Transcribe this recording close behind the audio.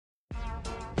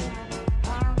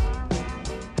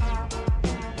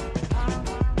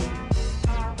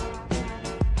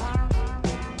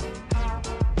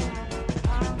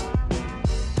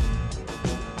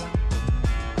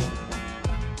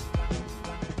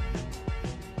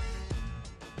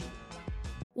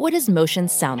What does motion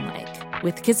sound like?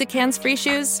 With Kizik hands-free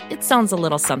shoes, it sounds a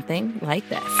little something like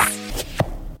this.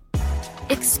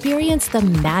 Experience the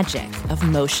magic of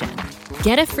motion.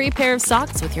 Get a free pair of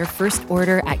socks with your first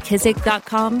order at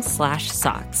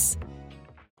kizik.com/socks.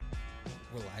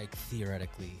 We're like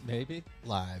theoretically maybe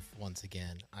live once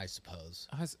again, I suppose.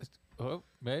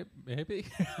 Maybe.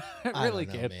 I really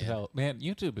can't tell. Man,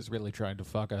 YouTube is really trying to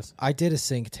fuck us. I did a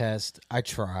sync test. I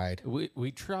tried.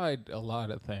 We tried a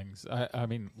lot of things. I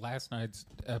mean, last night's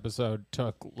episode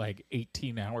took like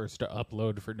 18 hours to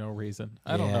upload for no reason.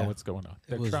 I don't know what's going on.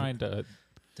 They're trying to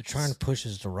push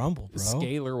us to Rumble, bro.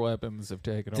 Scalar weapons have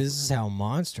taken over. This is how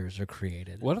monsters are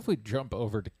created. What if we jump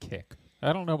over to Kick?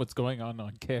 I don't know what's going on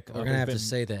Kick. We're going to have to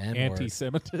say the N-word.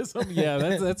 Anti-Semitism? Yeah,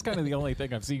 that's kind of the only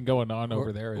thing I've seen going on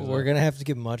over there. We're going to have to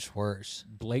get much worse.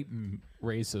 Blatant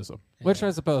racism, which I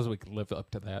suppose we could live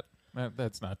up to that.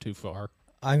 That's not too far.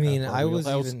 I mean, I was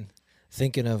even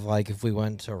thinking of, like, if we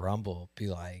went to Rumble, be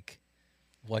like,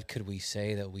 what could we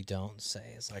say that we don't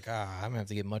say? It's like, I'm going to have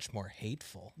to get much more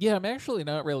hateful. Yeah, I'm actually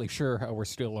not really sure how we're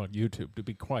still on YouTube, to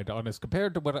be quite honest,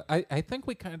 compared to what I think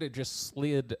we kind of just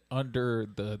slid under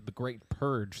the great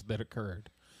purge that occurred.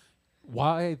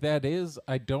 Why that is,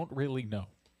 I don't really know.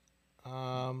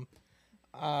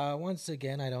 Once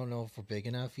again, I don't know if we're big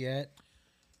enough yet.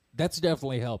 That's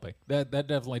definitely helping. That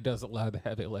definitely does a lot of the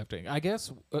heavy lifting. I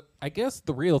guess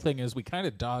the real thing is we kind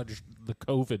of dodged the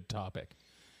COVID topic.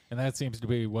 And that seems to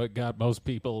be what got most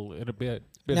people in a bit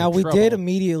now, of we trouble. did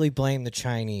immediately blame the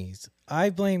Chinese. I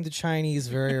blamed the Chinese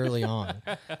very early on.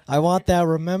 I want that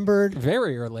remembered.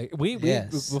 Very early. We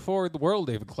Yes. before the world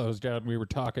even closed down, we were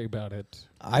talking about it.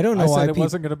 I don't know I why said it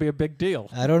wasn't going to be a big deal.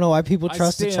 I don't know why people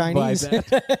trust the stand by Chinese.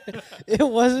 that. It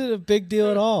wasn't a big deal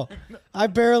at all. I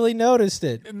barely noticed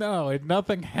it. No,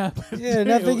 nothing happened. Yeah,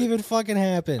 nothing even fucking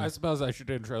happened. I suppose I should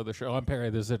intro the show. I'm Perry.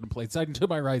 This is in Plate Side. And to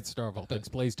my right, Starville. Thanks,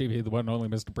 Blaze TV, the one and only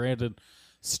Mr. Brandon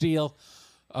Steele.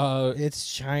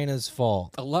 It's China's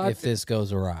fault if this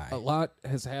goes awry. A lot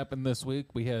has happened this week.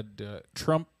 We had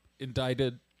Trump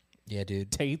indicted. Yeah,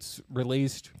 dude. Tates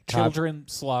released. Children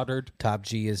slaughtered. Top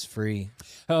G is free.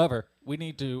 However, we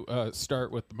need to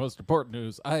start with the most important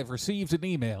news. I have received an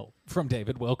email from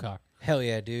David Wilcock. Hell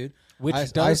yeah, dude. Which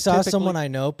I saw someone I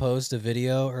know post a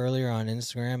video earlier on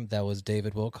Instagram that was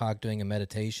David Wilcock doing a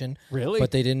meditation. Really?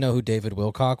 But they didn't know who David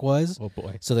Wilcock was. Oh,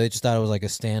 boy. So they just thought it was like a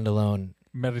standalone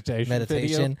meditation.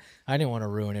 Video? I didn't want to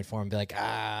ruin it for him. Be like,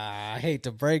 I hate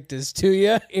to break this to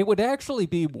you. It would actually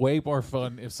be way more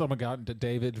fun if someone got into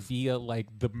David via like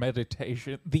the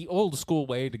meditation, the old school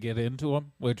way to get into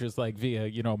him, which is like via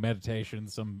meditation,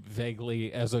 some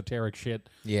vaguely esoteric shit.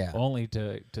 Yeah. Only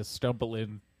to stumble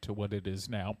into what it is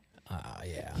now.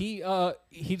 Yeah.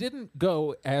 He didn't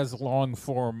go as long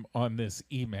form on this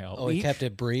email. Oh, he kept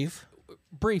it brief.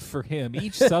 Brief for him.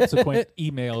 Each subsequent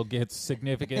email gets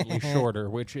significantly shorter,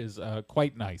 which is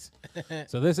quite nice.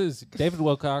 So this is David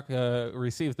Wilcock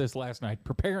received this last night.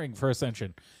 Preparing for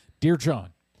Ascension. Dear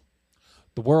John,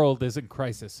 the world is in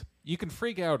crisis. You can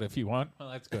freak out if you want.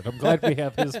 Well, that's good. I'm glad we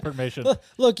have his permission.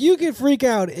 Look, you can freak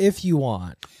out if you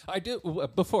want. I do.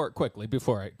 Before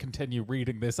I continue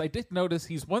reading this, I did notice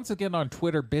he's once again on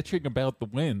Twitter bitching about the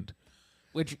wind,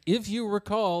 which, if you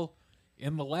recall,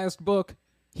 in the last book,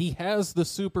 he has the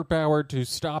superpower to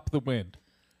stop the wind.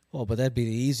 Well, but that'd be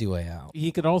the easy way out.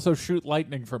 He can also shoot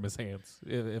lightning from his hands,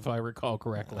 if I recall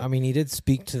correctly. I mean, he did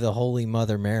speak to the Holy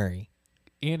Mother Mary.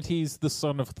 And he's the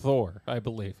son of Thor, I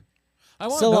believe.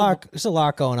 There's a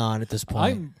lot going on at this point.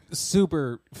 I'm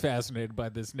super fascinated by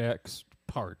this next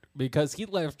part because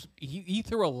he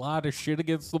threw a lot of shit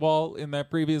against the wall in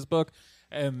that previous book,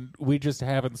 and we just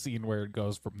haven't seen where it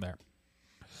goes from there.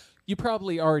 You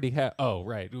probably already have. Oh,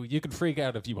 right. You can freak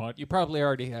out if you want. You probably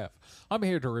already have. I'm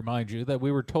here to remind you that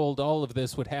we were told all of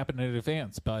this would happen in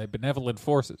advance by benevolent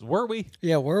forces. Were we?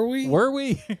 Yeah, were we? Were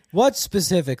we? What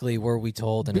specifically were we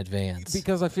told in advance?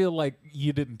 Because I feel like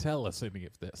you didn't tell us any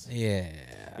of this. Yeah.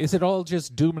 Is it all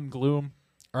just doom and gloom?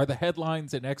 Are the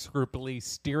headlines inexorably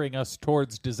steering us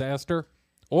towards disaster?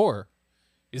 Or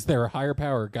is there a higher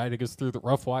power guiding us through the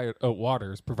rough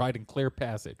waters, providing clear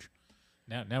passage?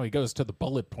 Now he goes to the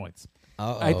bullet points.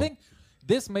 Uh-oh. I think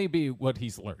this may be what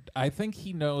he's learned. I think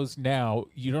he knows now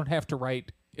you don't have to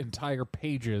write entire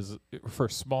pages for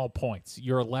small points.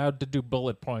 You're allowed to do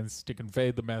bullet points to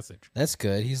convey the message. That's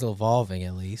good. He's evolving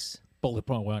at least. Bullet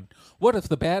point 1. What if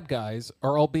the bad guys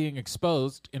are all being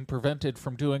exposed and prevented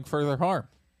from doing further harm?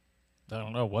 I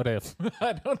don't know. What if?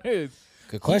 I don't know.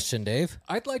 Good question, Dave.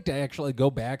 I'd like to actually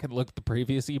go back and look at the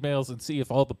previous emails and see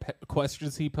if all the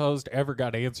questions he posed ever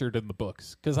got answered in the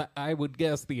books. Because I would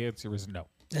guess the answer is no.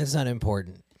 That's not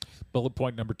important. Bullet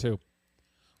point number 2.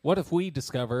 What if we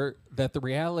discover that the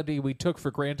reality we took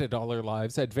for granted all our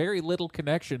lives had very little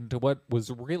connection to what was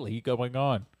really going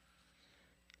on?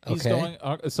 He's Okay.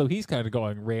 so he's kind of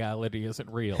going, reality isn't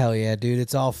real. Hell yeah, dude.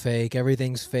 It's all fake.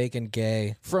 Everything's fake and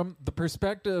gay. From the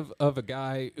perspective of a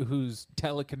guy who's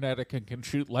telekinetic and can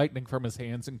shoot lightning from his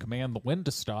hands and command the wind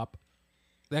to stop,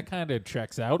 that kind of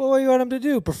checks out. Well, what do you want him to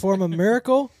do? Perform a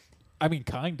miracle? I mean,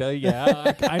 kinda, yeah.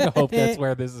 I kind of hope that's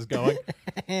where this is going.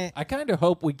 I kind of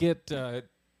hope we get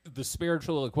the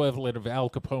spiritual equivalent of Al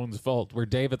Capone's vault, where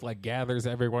David like gathers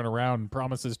everyone around and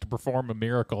promises to perform a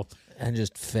miracle, And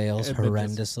just fails and then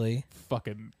horrendously.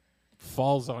 fucking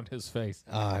falls on his face.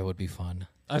 It would be fun.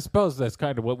 I suppose that's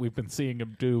kind of what we've been seeing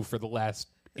him do for the last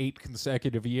 8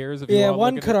 consecutive years. If you Yeah, wanna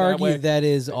one look at could it that argue way. that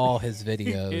is all his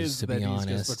videos, Is to that be he's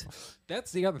just honest.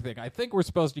 that's the other thing. I think we're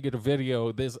supposed to get a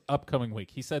video this upcoming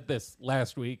week. He said this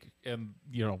last week, and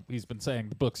he's been saying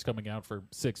the book's coming out for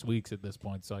 6 weeks at this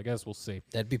point. So I guess we'll see.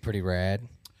 That'd be pretty rad.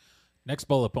 Next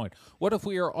bullet point. What if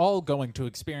we are all going to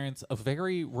experience a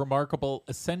very remarkable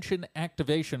ascension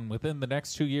activation within the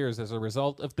next 2 years as a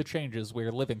result of the changes we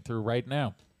are living through right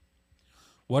now?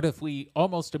 What if we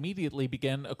almost immediately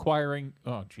begin acquiring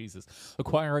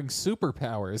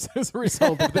superpowers as a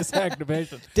result of this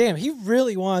activation? Damn, he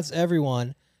really wants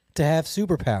everyone to have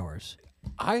superpowers.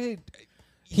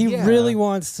 He Yeah. really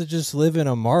wants to just live in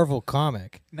a Marvel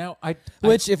comic. Now,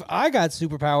 Which, if I got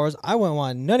superpowers, I wouldn't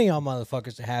want none of y'all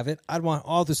motherfuckers to have it. I'd want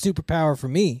all the superpower for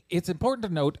me. it's important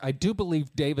to note, I do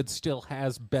believe David still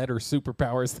has better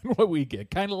superpowers than what we get.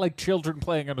 Kind of like children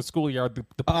playing on a schoolyard.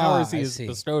 The powers he I has see.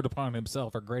 bestowed upon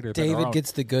himself are greater than our David own.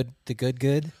 gets the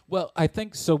good. Well, I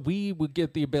think so. We would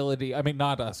get the ability. I mean,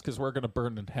 not us, because we're going to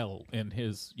burn in hell in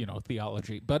his,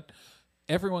 theology. But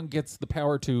everyone gets the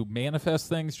power to manifest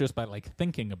things just by like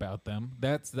thinking about them.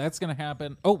 That's going to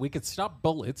happen. Oh, we could stop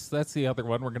bullets. That's the other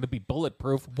one. We're going to be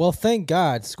bulletproof. Well, thank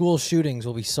God, school shootings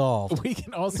will be solved. We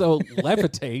can also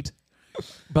levitate.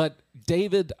 But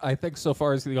David, I think so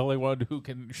far, is the only one who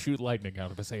can shoot lightning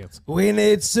out of his hands. We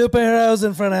need superheroes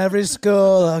in front of every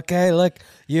school. Okay, look,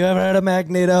 you ever heard of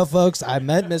Magneto, folks? I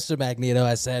met Mr. Magneto.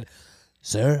 I said,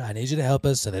 sir, I need you to help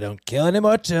us so they don't kill any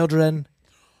more children.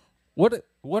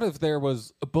 What if there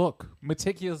was a book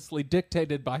meticulously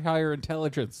dictated by higher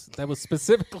intelligence that was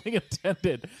specifically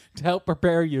intended to help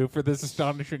prepare you for this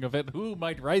astonishing event? Who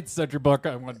might write such a book,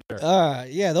 I wonder?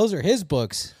 Yeah, those are his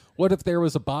books. What if there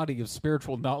was a body of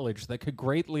spiritual knowledge that could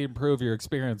greatly improve your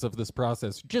experience of this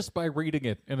process just by reading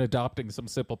it and adopting some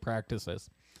simple practices?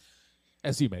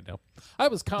 As you may know, I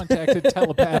was contacted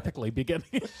telepathically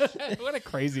beginning. What a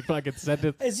crazy fucking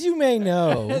sentence. As you may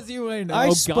know, As you may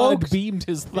know, God beamed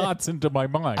his thoughts into my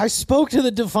mind. I spoke to the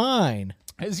divine.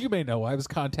 As you may know, I was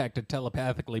contacted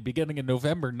telepathically beginning in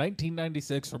November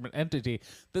 1996 from an entity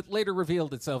that later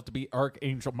revealed itself to be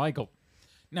Archangel Michael.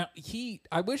 Now,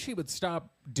 I wish he would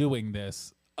stop doing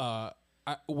this.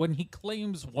 When he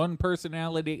claims one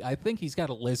personality, I think he's got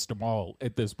to list them all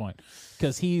at this point.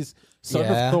 Because he's son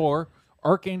of Thor,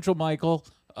 Archangel Michael,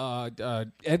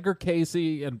 Edgar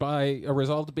Casey, and by a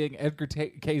result of being Edgar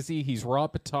Casey, he's Ra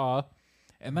Ptah.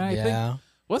 And then I think,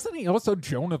 wasn't he also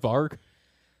Joan of Arc?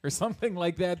 Or something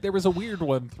like that. There was a weird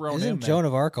one thrown in there. Isn't Joan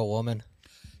of Arc a woman?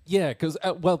 Yeah, because,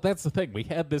 that's the thing. We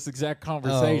had this exact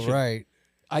conversation. Oh, right.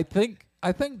 I think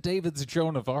David's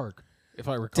Joan of Arc, if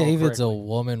I recall David's correctly. a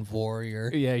woman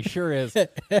warrior. Yeah, he sure is.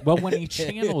 Well, when he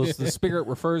channels, the spirit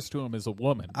refers to him as a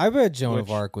woman. I bet Joan of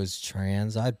Arc was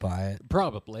trans. I'd buy it.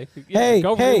 Probably. Yeah,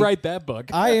 go rewrite that book.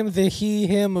 I am the he,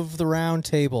 him of the round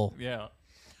table. Yeah.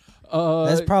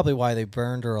 That's probably why they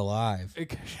burned her alive.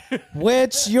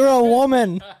 Which, you're a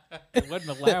woman. They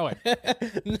wouldn't allow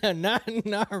it. Not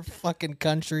in our fucking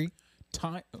country.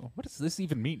 Time. What does this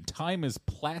even mean? Time is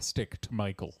plastic to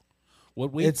Michael.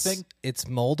 What we think, it's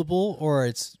moldable or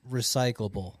it's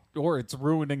recyclable. or it's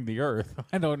ruining the earth.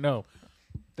 I don't know.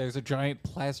 There's a giant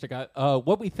plastic.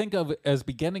 What we think of as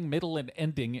beginning, middle, and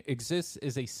ending exists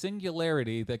as a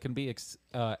singularity that can be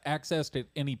accessed at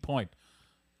any point.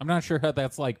 I'm not sure how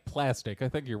that's like plastic. I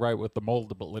think you're right with the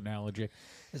moldable analogy.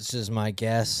 It's just my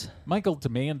guess. Michael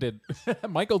demanded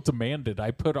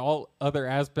I put all other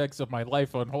aspects of my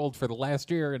life on hold for the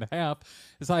last year and a half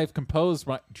as I have composed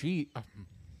my...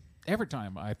 every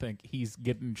time I think he's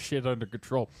getting shit under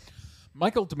control.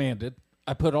 Michael demanded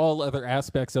I put all other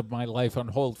aspects of my life on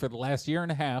hold for the last year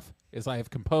and a half as I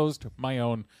have composed my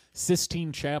own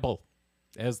Sistine Chapel,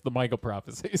 as the Michael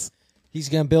prophecies. He's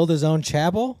going to build his own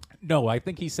chapel? No, I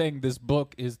think he's saying this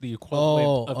book is the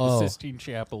equivalent of the Sistine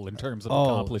Chapel in terms of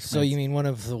accomplishments. So you mean one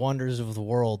of the wonders of the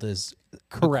world is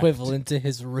Correct. equivalent to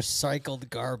his recycled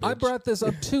garbage. I brought this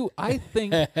up too. I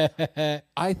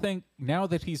think now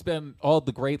that he's been all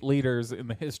the great leaders in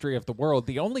the history of the world,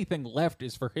 the only thing left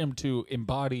is for him to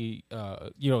embody.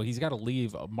 He's got to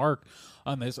leave a mark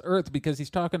on this earth, because he's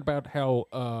talking about how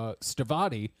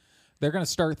Stavati, they're going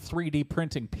to start 3D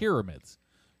printing pyramids.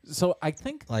 So I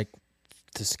think, like,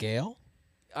 to scale.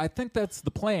 I think that's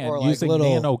the plan, Or like using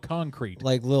little- nano concrete,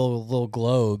 Like little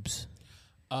globes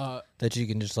that you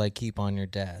can just like keep on your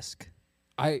desk.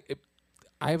 I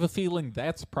have a feeling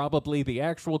that's probably the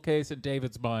actual case in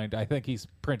David's mind. I think he's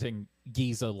printing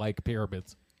Giza-like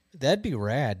pyramids. That'd be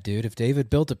rad, dude. If David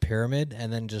built a pyramid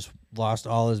and then just lost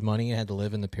all his money and had to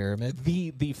live in the pyramid.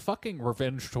 The fucking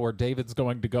revenge tour David's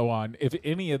going to go on, if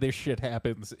any of this shit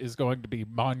happens, is going to be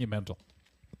monumental.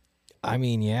 I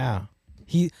mean, yeah.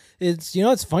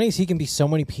 It's funny is he can be so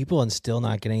many people and still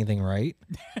not get anything right.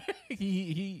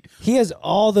 He He has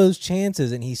all those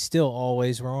chances and he's still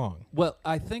always wrong. Well,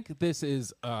 I think this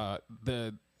is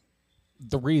the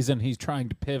reason he's trying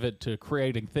to pivot to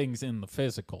creating things in the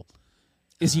physical.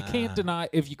 Is you can't deny,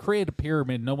 if you create a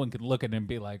pyramid, no one can look at it and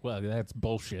be like, well, that's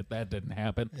bullshit, that didn't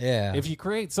happen. Yeah. If you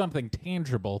create something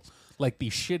tangible, like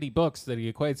these shitty books that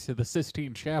he equates to the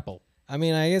Sistine Chapel. I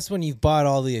mean, I guess when you've bought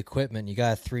all the equipment, you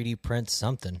got to 3D print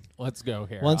something. Let's go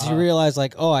here. Once you realize,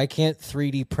 like, oh, I can't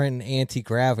 3D print an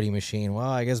anti-gravity machine. Well,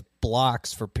 I guess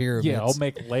blocks for pyramids. Yeah, I'll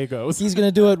make Legos. He's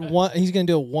gonna do it one. He's gonna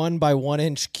do it 1 by 1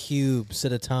 inch cubes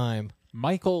at a time.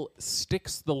 Michael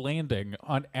sticks the landing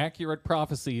on accurate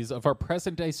prophecies of our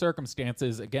present-day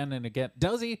circumstances again and again.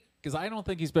 Does he? Because I don't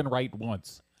think he's been right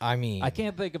once. I mean, I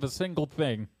can't think of a single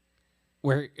thing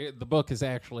where the book has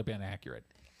actually been accurate.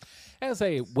 As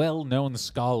a well-known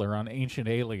scholar on ancient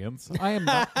aliens, I am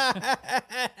not...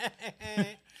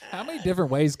 How many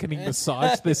different ways can he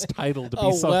massage this title to be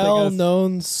a something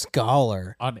well-known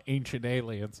scholar on ancient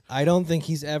aliens? I don't think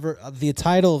he's ever. The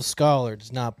title of scholar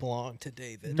does not belong to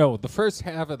David. No, the first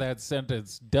half of that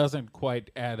sentence doesn't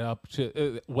quite add up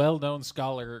to well-known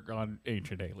scholar on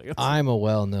ancient aliens. I'm a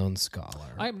well-known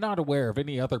scholar. I am not aware of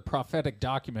any other prophetic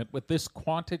document with this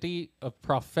quantity of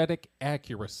prophetic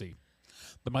accuracy.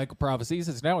 The Michael Prophecies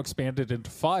is now expanded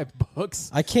into 5 books.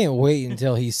 I can't wait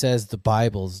until he says the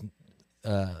Bible's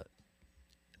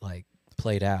like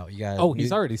played out. You got. Oh,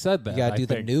 he's already said that. You got to do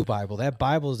the think. new Bible. That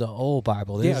Bible is the old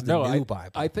Bible. This is the new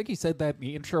Bible. I think he said that in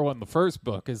the intro on the first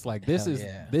book. Is like this Hell is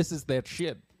yeah. this is that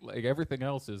shit. Like everything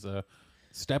else is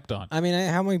stepped on. I mean,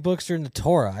 how many books are in the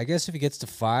Torah? I guess if he gets to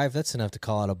 5, that's enough to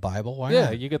call it a Bible. Why Yeah,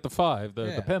 not? you get the 5, the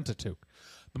Yeah. Pentateuch.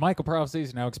 The Michael Prophecies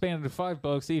is now expanded to 5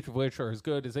 books, each of which are as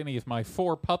good as any of my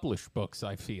 4 published books,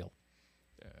 I feel.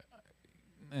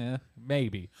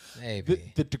 Maybe.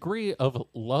 The degree of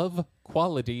love,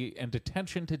 quality, and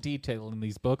attention to detail in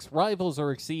these books rivals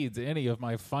or exceeds any of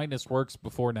my finest works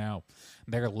before now.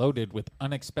 They're loaded with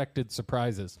unexpected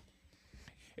surprises.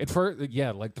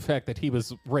 Like the fact that he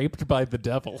was raped by the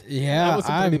devil. Yeah, That was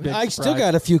a pretty big I still surprise.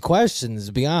 got a few questions,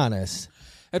 to be honest.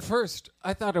 At first,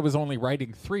 I thought I was only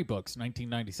writing 3 books,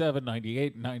 1997,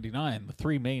 98, and 99, the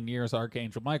 3 main years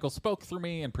Archangel Michael spoke through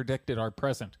me and predicted our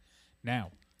present.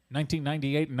 Now,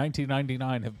 1998 and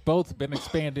 1999 have both been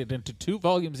expanded into 2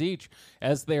 volumes each,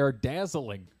 as they are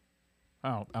dazzling.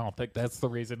 I don't think that's the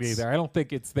reason either. I don't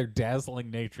think it's their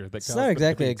dazzling nature that It's caused not them to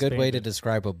exactly be a good way to expanded.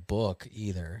 describe a book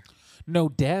either. No,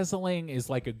 dazzling is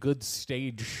like a good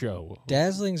stage show.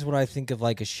 Dazzling's what I think of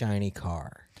like a shiny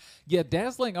car. Yeah,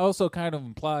 dazzling also kind of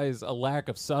implies a lack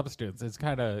of substance. It's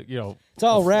kind of, It's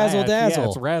all a flash. razzle-dazzle. Yeah,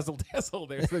 it's razzle-dazzle.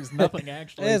 There's nothing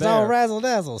actually It's there. all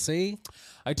razzle-dazzle, see?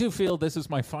 I do feel this is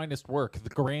my finest work, the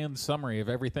grand summary of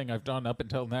everything I've done up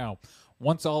until now.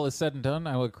 Once all is said and done,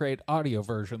 I will create audio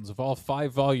versions of all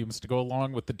 5 volumes to go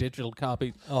along with the digital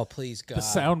copy. Oh, please, God. The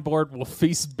soundboard will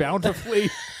feast bountifully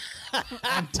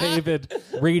on David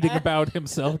reading about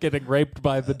himself getting raped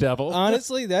by the devil.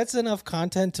 Honestly, that's enough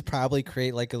content to probably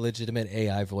create like a legitimate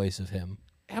AI voice of him.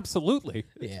 Absolutely.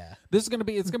 Yeah. It's gonna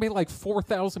be like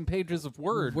 4,000 pages of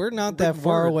word. We're not that written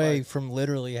far word, away like, from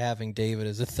literally having David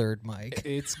as a third mic.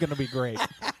 it's gonna be great.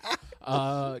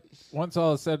 Once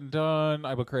all is said and done,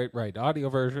 I will create audio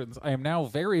versions. I am now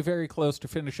very, very close to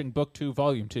finishing book 2,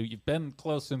 volume 2. You've been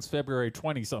close since February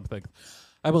 20-something.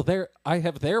 I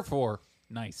have therefore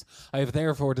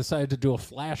decided to do a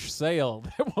flash sale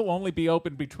that will only be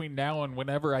open between now and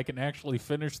whenever I can actually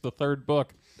finish the 3rd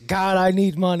book. God, I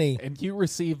need money. And you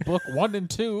receive book 1 and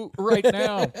 2 right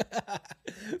now.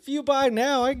 If you buy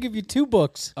now, I can give you 2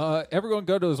 books. Everyone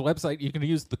go to his website. You can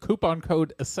use the coupon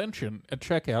code Ascension at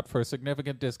checkout for a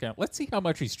significant discount. Let's see how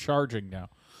much he's charging now.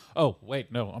 Oh,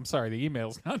 wait, no, I'm sorry. The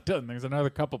email's not done. There's another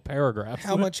couple paragraphs.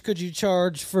 How much could you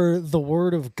charge for the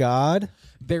Word of God?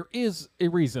 There is a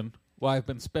reason why I've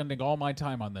been spending all my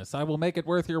time on this. I will make it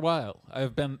worth your while.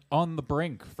 I've been on the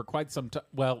brink for quite some time.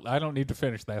 Well, I don't need to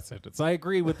finish that sentence. I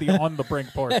agree with the on the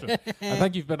brink portion. I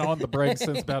think you've been on the brink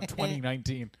since about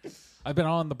 2019. I've been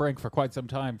on the brink for quite some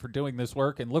time for doing this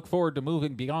work and look forward to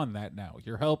moving beyond that now.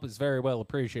 Your help is very well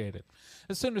appreciated.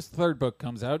 As soon as the third book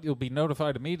comes out, you'll be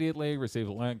notified immediately, receive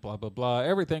a link, blah, blah, blah.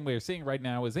 Everything we are seeing right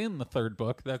now is in the third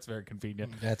book. That's very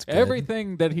convenient. That's good.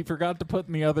 Everything that he forgot to put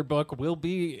in the other book will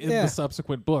be in the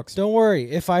subsequent books. Don't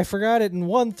worry. If I forgot it in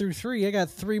 1 through 3, I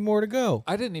got 3 more to go.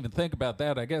 I didn't even think about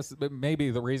that. I guess maybe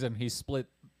the reason he split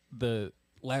the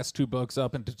last 2 books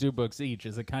up into 2 books each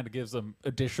is it kind of gives them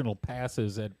additional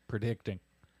passes at predicting.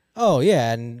 Oh,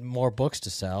 yeah, and more books to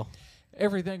sell.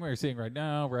 Everything we're seeing right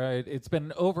now, right? It's been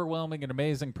an overwhelming and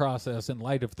amazing process in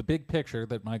light of the big picture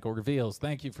that Michael reveals.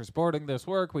 Thank you for supporting this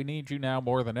work. We need you now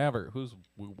more than ever. Who's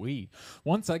we?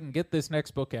 Once I can get this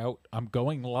next book out, I'm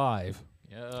going live.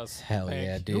 Yes. Hell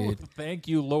yeah, dude. Thank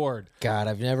you, Lord. God,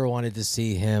 I've never wanted to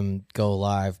see him go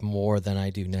live more than I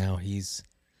do now.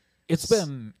 It's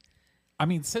been, I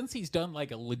mean, since he's done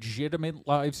like a legitimate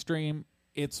live stream,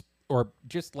 or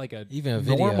just like even a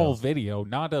normal video,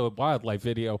 not a wildlife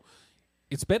video,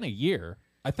 it's been a year.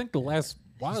 I think the last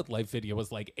wildlife video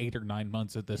was like 8 or 9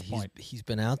 months at this point. He's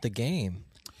been out the game.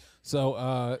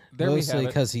 So there we have it. Mostly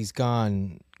because he's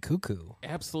gone cuckoo.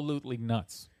 Absolutely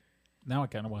nuts. Now I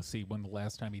kind of want to see when the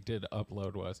last time he did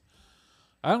upload was.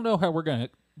 I don't know how we're going to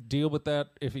deal with that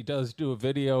if he does do a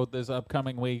video this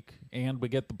upcoming week and we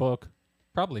get the book.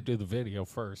 Probably do the video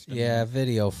first. Yeah,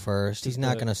 video first. He's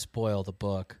not going to spoil the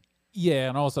book. Yeah,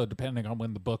 and also depending on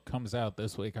when the book comes out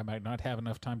this week, I might not have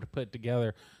enough time to put it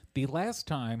together. The last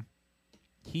time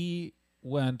he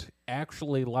went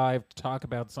actually live to talk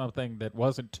about something that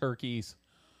wasn't turkeys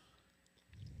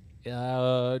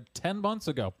 10 months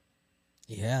ago.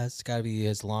 Yeah, it's got to be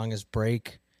his longest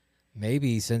break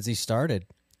maybe since he started.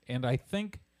 And I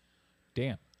think,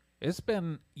 damn, it's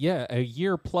been, a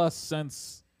year plus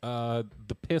since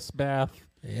the piss bath.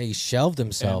 Yeah, he shelved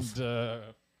himself. And,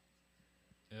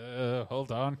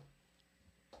 hold on.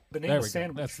 Banana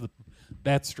sandwich. That's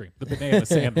that stream. The banana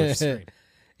sandwich stream.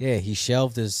 Yeah, he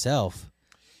shelved himself.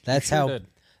 That's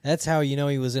how you know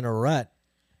he was in a rut.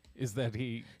 Is that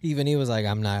he was like,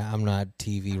 I'm not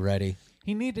TV ready.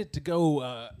 He needed to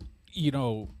go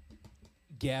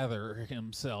gather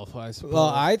himself, I suppose. Well,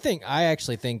 I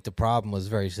actually think the problem was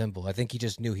very simple. I think he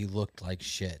just knew he looked like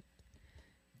shit.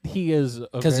 He is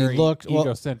a very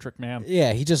egocentric man.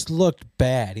 Yeah, he just looked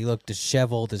bad. He looked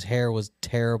disheveled. His hair was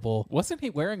terrible. Wasn't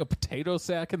he wearing a potato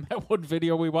sack in that one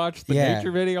video we watched, the nature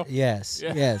video? Yes,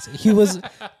 Yeah. yes.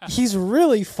 He's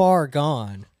really far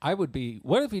gone.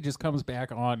 What if he just comes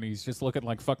back on and he's just looking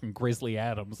like fucking Grizzly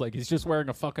Adams? Like he's just wearing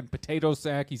a fucking potato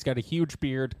sack. He's got a huge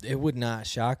beard. It would not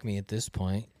shock me at this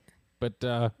point. But,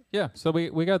 so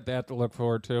we got that to look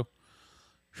forward to.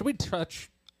 Should we touch...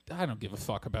 I don't give a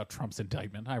fuck about Trump's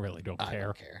indictment. I really don't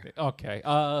care. I don't care. Okay.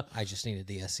 I just needed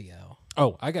the SEO.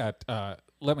 Oh, I got.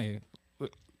 Let me.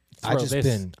 I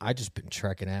just been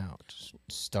trekking out. Just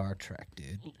Star Trek,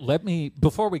 dude.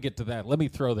 Before we get to that, let me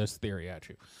throw this theory at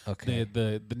you. Okay.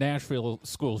 The Nashville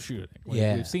school shooting.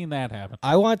 We've seen that happen.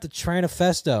 I want the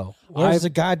Trinifesto. Where's the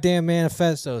goddamn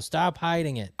manifesto? Stop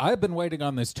hiding it. I've been waiting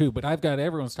on this too, but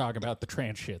everyone's talking about the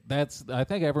trans shit. I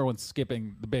think everyone's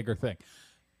skipping the bigger thing.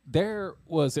 There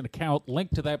was an account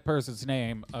linked to that person's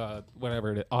name,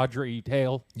 Audrey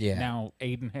Hale, now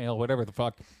Aiden Hale, whatever the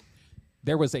fuck.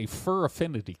 There was a fur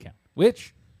affinity account,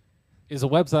 which is a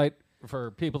website for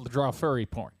people to draw furry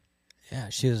porn. Yeah,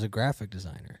 she was a graphic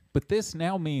designer. But this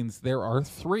now means there are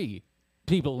 3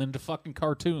 people into fucking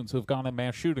cartoons who have gone on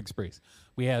mass shooting sprees.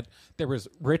 There was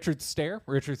Richard Stair.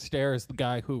 Richard Stair is the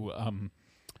guy who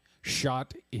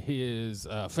shot his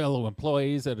fellow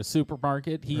employees at a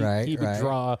supermarket. He would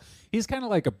draw. He's kind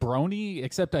of like a brony,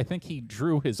 except I think he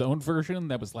drew his own version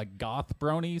that was like goth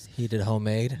bronies. He did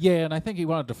homemade. Yeah, and I think he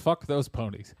wanted to fuck those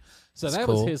ponies. So That's that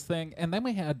cool. was his thing. And then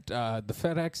we had the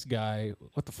FedEx guy.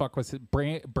 What the fuck was it?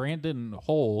 Brandon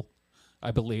Hole,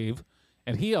 I believe.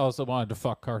 And he also wanted to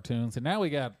fuck cartoons. And now we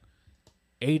got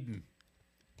Aiden.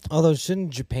 Although,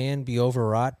 shouldn't Japan be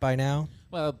overwrought by now?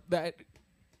 Well, that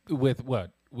with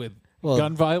what? With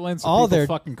gun violence, all their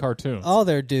fucking cartoons. All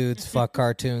their dudes fuck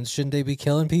cartoons. Shouldn't they be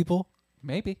killing people?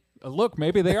 Maybe. Look,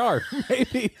 maybe they are.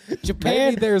 Maybe Japan.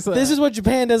 Maybe there's this is what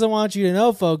Japan doesn't want you to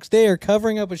know, folks. They are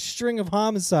covering up a string of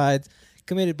homicides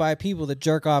committed by people that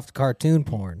jerk off to cartoon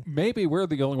porn. Maybe we're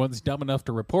the only ones dumb enough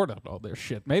to report on all this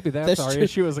shit. Maybe that's our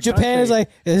issue as a Japan country. is like,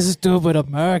 this stupid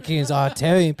Americans are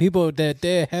telling people that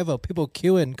they have people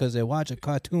queuing because they watch a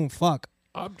cartoon fuck.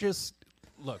 I'm just...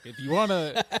 Look, if you want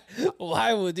to...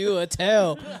 Why would you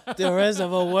tell the rest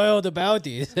of the world about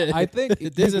this? I think...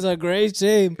 This is a great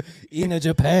shame in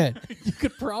Japan. You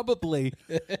could probably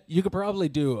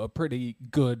do a pretty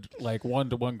good, like,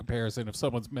 one-to-one comparison of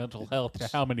someone's mental health to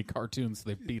how many cartoons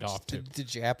they've beat off to. The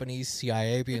Japanese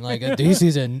CIA being like, this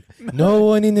is no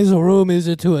one in this room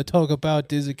is to talk about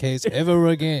this case ever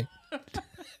again.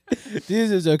 This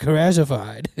is a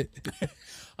crashified.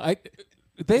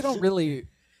 They don't really...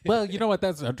 Well, you know what?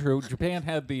 That's not true. Japan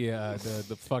had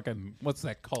the fucking... What's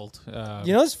that cult?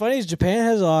 You know what's funny is Japan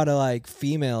has a lot of, like,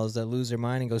 females that lose their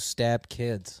mind and go stab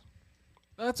kids.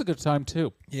 That's a good time,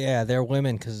 too. Yeah, they're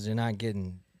women because they're not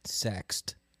getting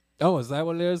sexed. Oh, is that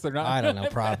what it is? They're not. I don't know,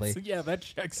 probably. Yeah, that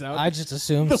checks out. I just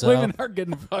assumed the so. women are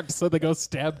getting fucked, so they go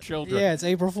stab children. Yeah, it's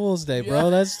April Fool's Day,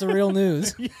 bro. That's the real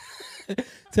news.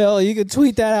 You can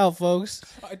tweet that out, folks.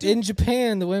 In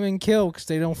Japan, the women kill because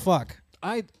they don't fuck.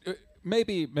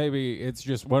 Maybe it's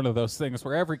just one of those things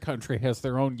where every country has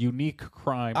their own unique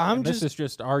crime. This is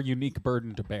just our unique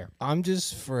burden to bear. I'm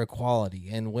just for equality,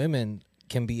 and women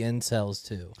can be incels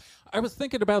too. I was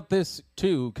thinking about this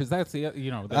too because that's the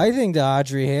I think the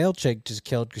Audrey Hale chick just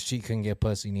killed because she couldn't get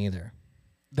pussy neither.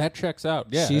 That checks out.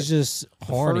 Yeah, she's just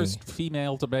horny. First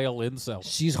female to male incel.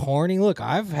 She's horny. Look,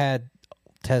 I've had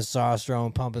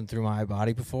testosterone pumping through my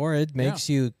body before. It makes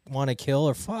you want to kill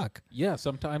or fuck. Yeah,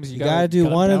 sometimes you gotta do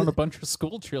one down a bunch of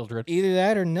school children. Either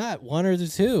that or not. One or the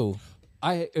two.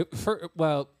 I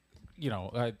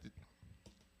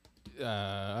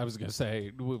was going to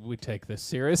say we take this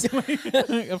seriously.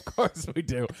 Of course we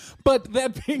do. But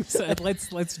that being said,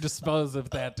 let's dispose of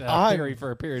that theory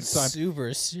for a period of time.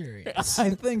 Super serious.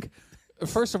 I think,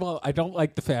 first of all, I don't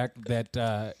like the fact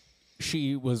that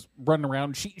she was running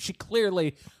around. She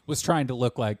clearly was trying to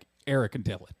look like Eric and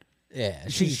Dylan. Yeah,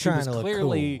 she trying was to look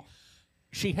clearly cool.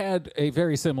 She had a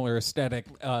very similar aesthetic.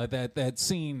 That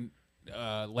scene.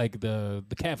 Like the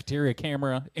cafeteria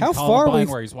camera in How Columbine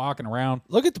far where he's walking around.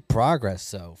 Look at the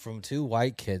progress though, from two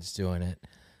white kids doing it.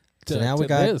 So now we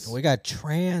got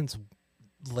trans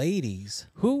ladies.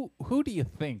 Who do you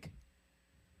think?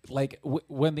 Like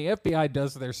when the FBI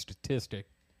does their statistic,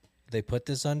 they put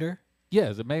this under? Yeah,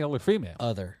 is it male or female?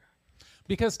 Other.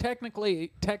 Because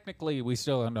technically, we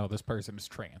still don't know this person is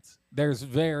trans. There's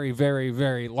very, very,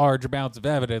 very large amounts of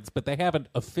evidence, but they haven't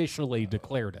officially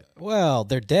declared it. Well,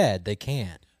 they're dead. They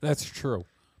can't. That's true.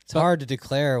 It's hard to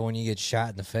declare when you get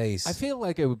shot in the face. I feel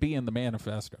like it would be in the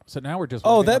manifesto. So now we're just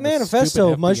that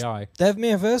manifesto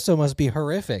must be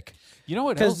horrific. You know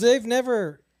what? Because they've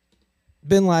never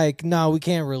been like, no, we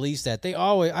can't release that.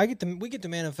 We get the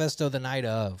manifesto the night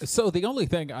of. So the only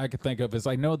thing I could think of is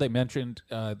I know they mentioned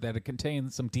that it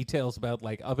contains some details about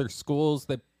like other schools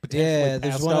that potentially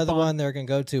there's one other one they're gonna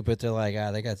go to, but they're like,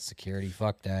 they got security.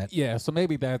 Fuck that. Yeah, so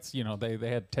maybe that's they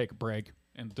had to take a break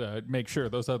and make sure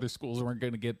those other schools weren't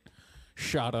going to get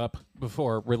shot up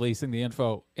before releasing the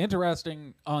info.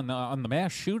 Interesting on the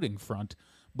mass shooting front.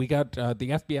 We got the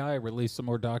FBI released some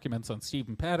more documents on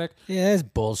Stephen Paddock. Yeah, that's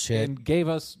bullshit. And gave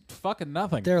us fucking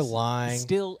nothing. They're lying.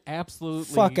 Still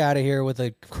absolutely. Fuck out of here with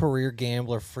a career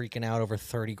gambler freaking out over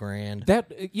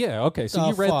 $30,000. Okay. So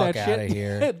you read that shit? Get the fuck out of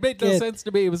here. It made no sense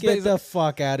to me. It was get the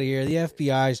fuck out of here. The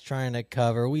FBI's trying to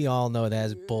cover. We all know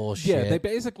that's bullshit. Yeah, they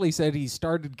basically said he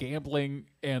started gambling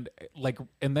and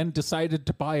then decided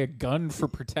to buy a gun for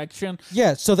protection.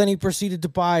 Yeah, so then he proceeded to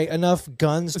buy enough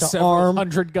guns to Several arm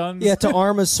 100 guns. Yeah, to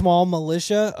arm a small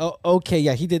militia. Oh, okay,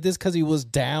 yeah, he did this because he was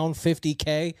down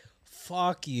 $50K.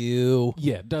 Fuck you.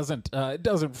 Yeah, it doesn't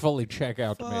fully check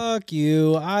out to me. Fuck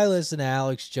you. I listen to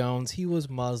Alex Jones. He was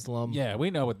Muslim. Yeah,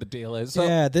 we know what the deal is. So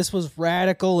yeah, this was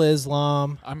radical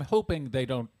Islam. I'm hoping they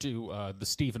don't do the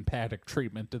Stephen Paddock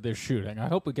treatment to this shooting. I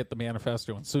hope we get the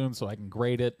manifesto in soon so I can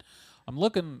grade it. I'm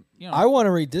looking, I want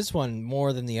to read this one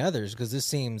more than the others because this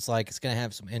seems like it's going to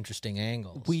have some interesting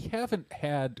angles. We haven't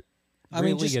had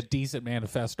really a decent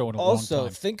manifesto in a long time. Also,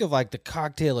 think of like the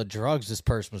cocktail of drugs this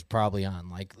person was probably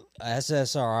on, like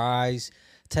SSRIs,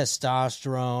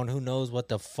 testosterone, who knows what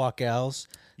the fuck else.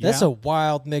 That's a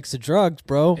wild mix of drugs,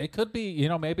 bro. It could be,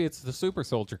 maybe it's the super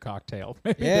soldier cocktail.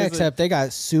 Except they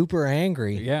got super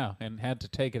angry. Yeah, and had to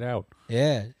take it out.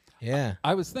 Yeah.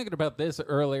 I was thinking about this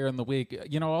earlier in the week.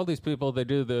 All these people, they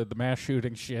do the mass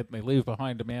shooting shit, and they leave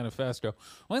behind a manifesto.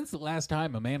 When's the last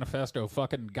time a manifesto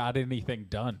fucking got anything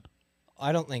done?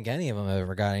 I don't think any of them have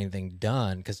ever got anything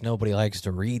done because nobody likes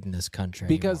to read in this country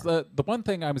Because anymore. the one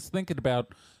thing I was thinking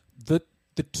about, the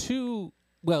two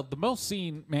Well, the most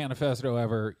seen manifesto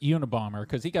ever, Unabomber,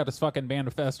 because he got his fucking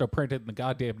manifesto printed in the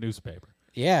goddamn newspaper.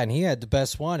 Yeah, and he had the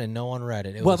best one, and no one read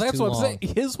it. It Well, was that's too what long. I'm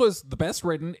saying. His was the best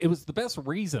written. It was the best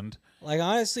reasoned. Like,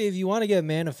 honestly, if you want to get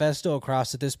manifesto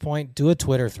across at this point, do a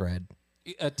Twitter thread.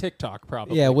 A TikTok,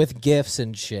 probably. Yeah, with GIFs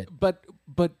and shit. But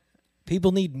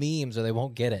People need memes or they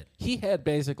won't get it. he had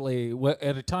basically,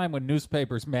 at a time when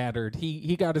newspapers mattered,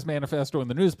 he got his manifesto in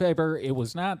the newspaper. It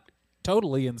was not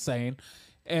totally insane,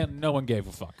 and no one gave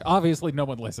a fuck. Obviously, no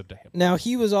one listened to him. Now,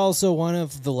 he was also one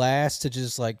of the last to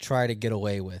just, like, try to get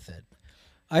away with it.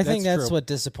 I think that's true. what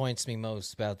disappoints me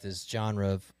most about this genre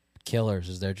of killers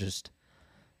is they're just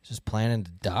planning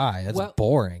to die. That's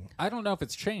boring. I don't know if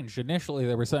it's changed. Initially,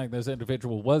 they were saying this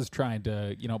individual was trying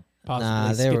to,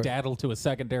 possibly they were- skedaddle to a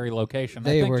secondary location.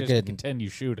 they I think were just getting- continue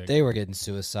shooting. They were getting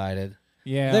suicided.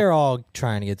 Yeah. They're all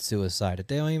trying to get suicided.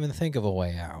 They don't even think of a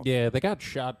way out. Yeah, they got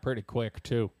shot pretty quick,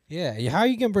 too. Yeah, how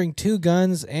you can bring 2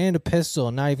 guns and a pistol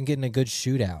and not even getting a good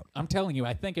shootout? I'm telling you,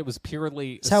 I think it was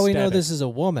purely That's how we know aesthetic. this is a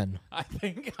woman. I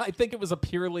think it was a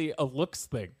purely a looks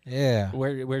thing. Yeah.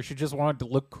 Where she just wanted to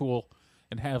look cool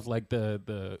and have like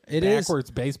the It is- backwards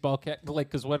baseball cap.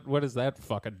 Like, because what does that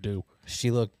fucking do?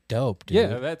 She looked dope, dude.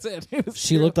 Yeah, that's it. It was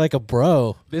She looked like a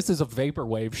bro. This is a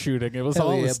vaporwave shooting. It was Hell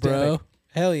all yeah, aesthetic. bro.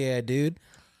 Hell yeah, dude.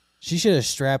 She should have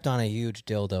strapped on a huge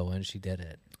dildo when she did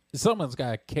it. Someone's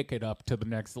got to kick it up to the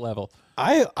next level.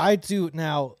 I do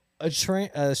now. A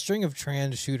string of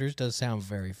trans shooters does sound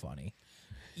very funny.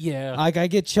 Yeah. Like, I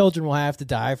get children will have to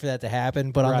die for that to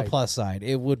happen, but on Right. the plus side,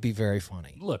 it would be very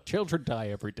funny. Look, children die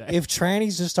every day. If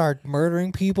trannies just start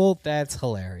murdering people, that's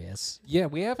hilarious. Yeah,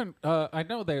 we haven't. I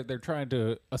know they're trying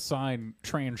to assign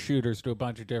trans shooters to a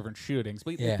bunch of different shootings,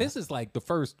 but Yeah. this is like the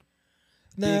first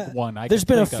Nah, big one. There's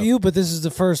can been a think of. few, but this is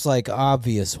the first, like,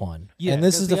 obvious one. Yeah, and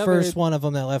this 'cause is the the other- first one of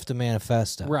them that left a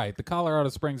manifesto. Right, the Colorado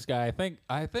Springs guy.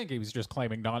 I think he was just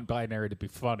claiming non-binary to be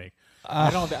funny.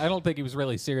 I don't think he was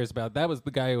really serious about it. That was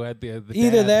the guy who had the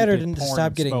Either dad that who or did didn't porn stop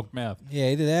and getting smoked meth. Yeah,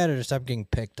 either that or stop getting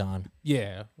picked on.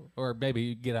 Yeah, or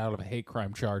maybe get out of a hate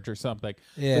crime charge or something.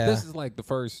 Yeah. But this is like the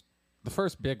first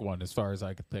big one as far as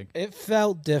I could think. It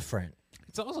felt different.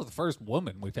 It's also the first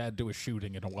woman we've had do a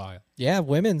shooting in a while. Yeah,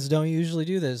 women's don't usually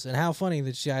do this. And how funny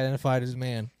that she identified as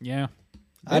man. Yeah.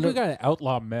 I Maybe we don't- got to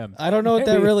outlaw men. I don't know what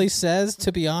that Maybe- really says,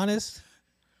 to be honest.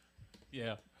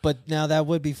 Yeah. But now that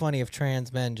would be funny if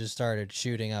trans men just started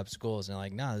shooting up schools and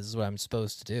like, no, this is what I'm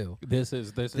supposed to do. This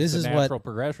is the is what- natural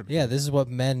progression. Yeah, this is what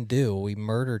men do. We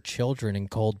murder children in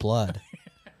cold blood.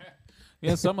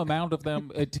 Yeah, some amount of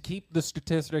them to keep the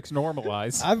statistics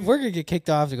normalized. We're gonna get kicked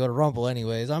off to go to Rumble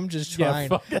anyways. I'm just trying.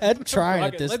 fuck it. I'm trying Fuck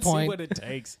at it. this Let's point. see what it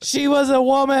takes. She was a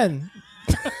woman.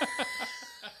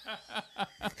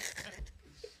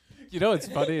 You know what's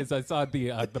funny is I saw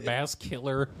the mass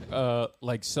killer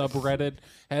like subreddit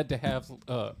had to have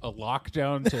a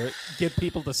lockdown to get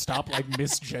people to stop like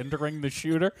misgendering the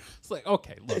shooter. It's like,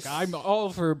 okay, look, I'm all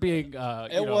for being.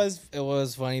 It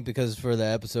was funny because for the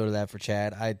episode of that for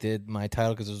Chad, I did my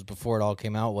title because it was before it all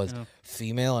came out was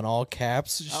female in all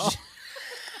caps. Oh.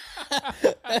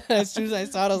 As soon as I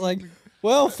saw it, I was like,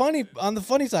 well, funny on the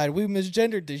funny side, we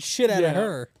misgendered the shit out of Yeah.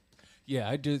 her.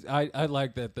 Yeah, I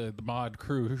like that the mod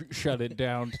crew shut it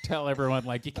down to tell everyone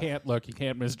like you can't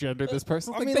misgender this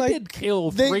person. Like, they did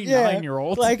kill three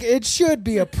 9-year-olds. Like, it should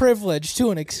be a privilege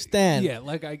to an extent. yeah,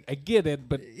 like I get it,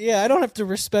 but Yeah, I don't have to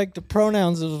respect the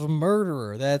pronouns of a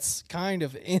murderer. That's kind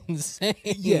of insane.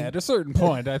 yeah, at a certain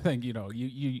point, I think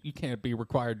you can't be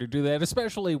required to do that,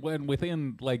 especially when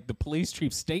within like the police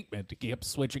chief's statement he kept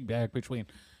switching back between.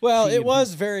 Well, she it and-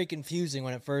 was very confusing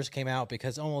when it first came out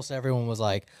because almost everyone was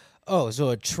like, oh, so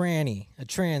a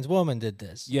trans woman did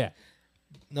this. Yeah,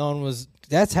 No one was,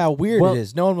 that's how weird Well- it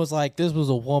is. No one was like, this was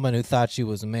a woman who thought she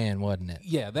was a man, wasn't it?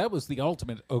 yeah, that was the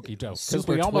ultimate okie doke.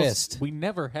 Super twist. We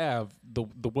never have the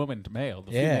woman to male,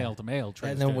 the Yeah. female to male transgender.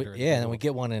 And then in the and then we world.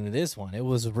 get one into this one. It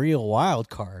was a real wild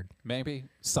card. maybe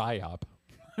psyop.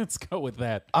 Let's go with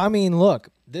that. I mean, look,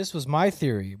 this was my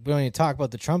theory. We don't need to talk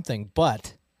about the Trump thing,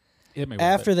 but Hit me with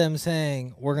after it. them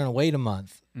saying, we're going to wait a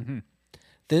month,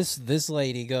 this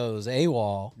lady goes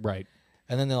AWOL, Right.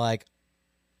 and then they're like,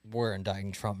 we're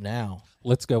indicting Trump now.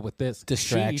 Let's go with this.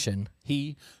 Distraction.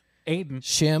 Aiden,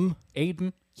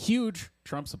 Shim. huge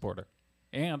Trump supporter,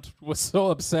 and was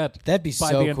so upset. That'd be by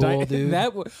so the cool, dude.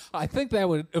 I think that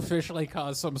would officially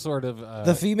cause some sort of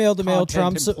The female to male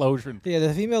Trump implosion. Yeah,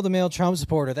 the female to male Trump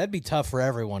supporter, that'd be tough for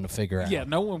everyone to figure out. Yeah,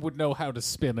 no one would know how to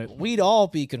spin it. We'd all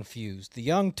be confused. The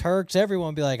young Turks, everyone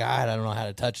would be like, I don't know how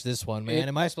to touch this one, man.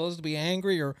 Am I supposed to be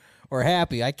angry or or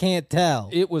happy. I can't tell.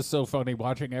 It was so funny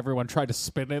watching everyone try to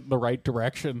spin it in the right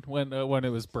direction when it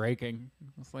was breaking.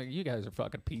 It's like, you guys are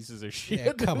fucking pieces of shit.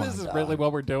 Yeah, come this on, is really dog.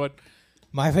 what we're doing.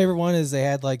 My favorite one is they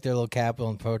had like their little Capitol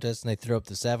and protest, and they threw up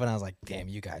the 7. I was like, damn,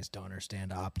 you guys don't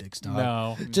understand optics, dog.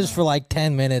 No. Just for like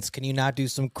 10 minutes, can you not do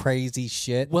some crazy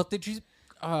shit? Well, did you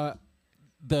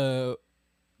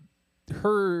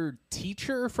her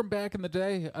teacher from back in the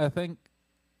day, I think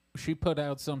she put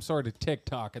out some sort of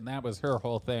TikTok, and that was her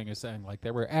whole thing, is saying like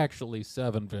there were actually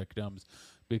 7 victims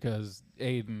because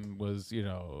Aiden was,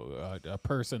 a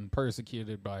person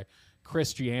persecuted by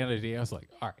Christianity. I was like,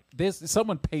 all right,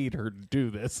 someone paid her to do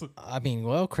this. I mean,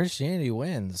 well, Christianity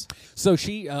wins. So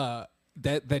she,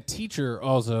 that teacher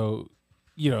also,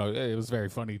 it was very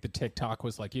funny. The TikTok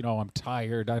was like, I'm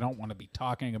tired. I don't want to be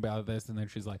talking about this. And then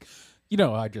she's like,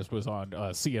 I just was on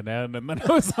CNN, and then it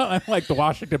was on like the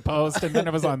Washington Post, and then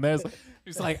it was on this.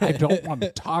 She's like, I don't want to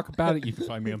talk about it. You can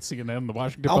find me on CNN, the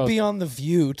Washington Post. I'll be on The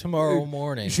View tomorrow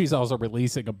morning. She's also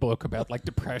releasing a book about like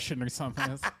depression or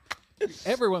something.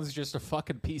 Everyone's just a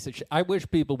fucking piece of shit. I wish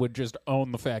people would just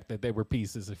own the fact that they were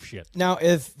pieces of shit. Now,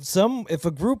 if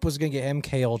a group was going to get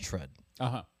MK Ultra,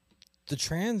 the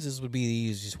transes would be the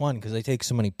easiest one because they take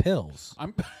so many pills.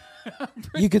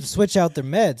 You could switch out their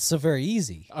meds so very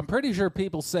easy. I'm pretty sure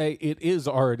people say it is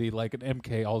already like an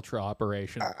MK Ultra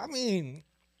operation. I mean,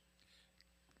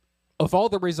 of all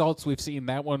the results we've seen,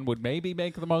 that one would maybe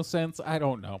make the most sense. I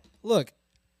don't know. Look,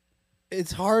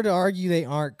 it's hard to argue they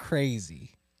aren't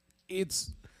crazy.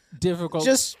 It's difficult.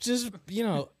 Just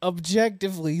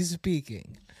objectively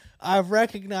speaking, I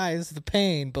recognize the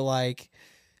pain, but like,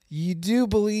 you do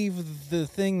believe the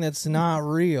thing that's not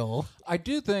real. I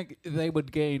do think they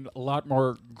would gain a lot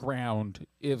more ground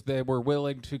if they were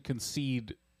willing to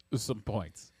concede some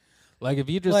points. Like if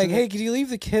you just hey, could you leave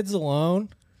the kids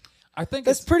alone? I think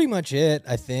that's pretty much it.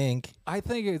 I think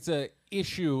it's a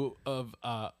issue of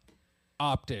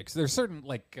optics. There's certain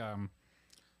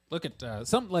look at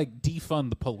something like defund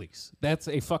the police. That's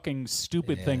a fucking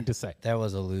stupid thing to say. That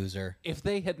was a loser. If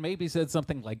they had maybe said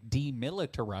something like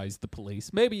demilitarize the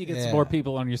police, maybe you get some more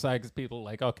people on your side because people are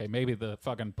like, okay, maybe the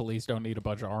fucking police don't need a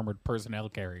bunch of armored personnel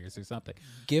carriers or something.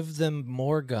 Give them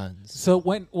more guns. So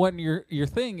when your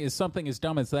thing is something as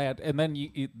dumb as that, and then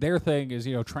their thing is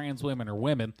trans women are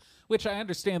women, which I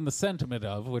understand the sentiment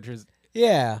of, which is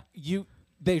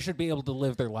they should be able to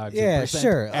live their lives.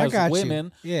 Sure, as I got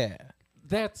women. You. Yeah.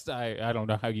 That's I don't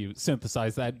know how you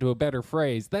synthesize that into a better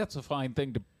phrase. That's a fine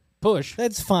thing to push.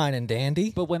 That's fine and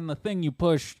dandy. But when the thing you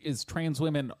push is trans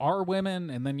women are women,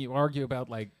 and then you argue about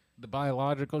like the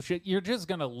biological shit, you're just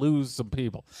gonna lose some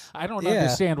people. I don't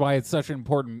understand why it's such an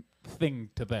important thing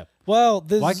to them. Well,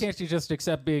 why can't you just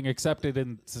accept being accepted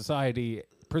in society,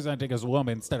 presenting as a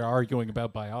woman instead of arguing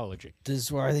about biology? This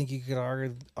is where I think you could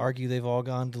argue they've all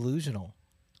gone delusional.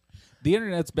 The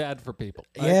internet's bad for people.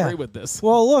 I agree with this.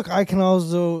 Well, look, I can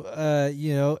also,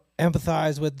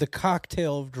 empathize with the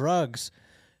cocktail of drugs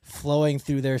flowing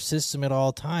through their system at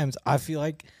all times. I feel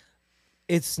like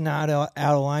it's not out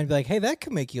of line to be like, hey, that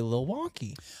could make you a little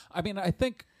wonky. I mean, I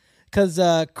think... Because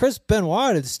Chris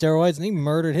Benoit did steroids and he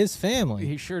murdered his family.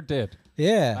 He sure did.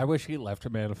 Yeah. I wish he left a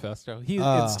manifesto.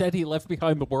 Instead, he left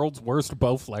behind the world's worst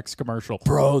Bowflex commercial.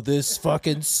 Bro, this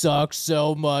fucking sucks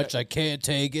so much. I can't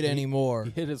take it anymore.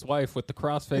 He hit his wife with the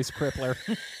crossface crippler.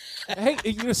 Hey,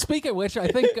 speaking of which, I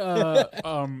think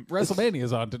WrestleMania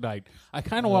is on tonight. I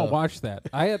kind of want to watch that.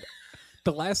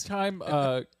 The last time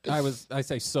I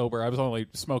say sober, I was only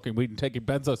smoking weed and taking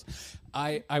benzos.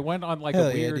 I went on like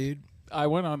a weird... dude. I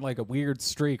went on like a weird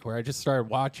streak where I just started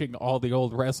watching all the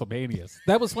old WrestleManias.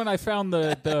 That was when I found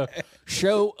the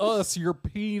show us your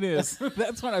penis.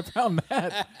 That's when I found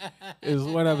that. Is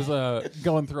when I was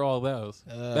going through all those.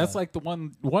 That's like the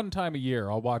one time a year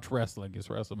I'll watch wrestling is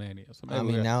WrestleMania. So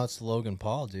now it's Logan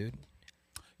Paul, dude.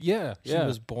 Yeah, He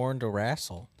was born to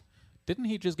wrestle. Didn't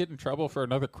he just get in trouble for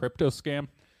another crypto scam?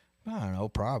 I don't know,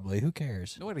 probably. Who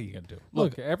cares? What are you going to do?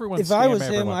 Look, everyone's if I was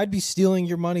him, I'd be stealing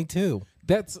your money too.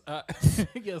 That's,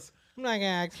 yes. I'm not going to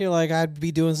act here like I'd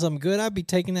be doing something good. I'd be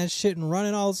taking that shit and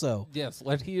running also. Yes,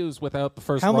 let Hughes without the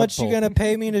first How much pull. you going to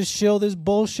pay me to shill this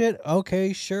bullshit?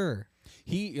 Okay, sure.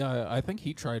 I think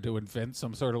he tried to invent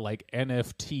some sort of like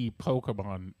NFT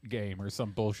Pokemon game or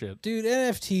some bullshit. Dude,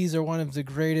 NFTs are one of the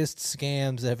greatest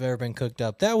scams that have ever been cooked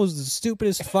up. That was the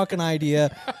stupidest fucking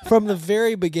idea from the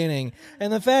very beginning.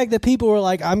 And the fact that people were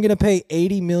like, I'm going to pay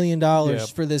 $80 million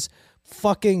for this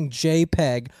fucking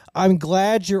JPEG. I'm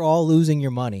glad you're all losing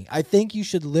your money. I think you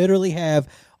should literally have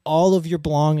all of your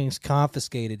belongings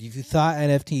confiscated if you thought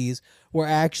NFTs were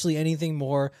actually anything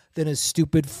more than a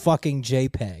stupid fucking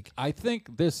JPEG. I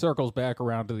think this circles back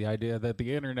around to the idea that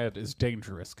the internet is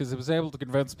dangerous because it was able to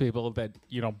convince people that,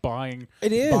 buying a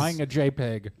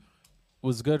JPEG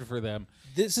was good for them.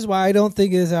 This is why I don't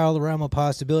think it's out of the realm of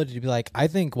possibility to be like, I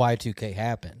think Y2K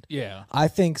happened. Yeah. I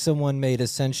think someone made a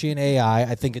sentient AI.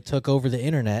 I think it took over the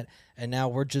internet, and now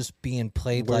we're just being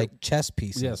played like chess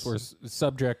pieces. Yes, we're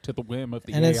subject to the whim of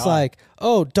the and AI. it's like,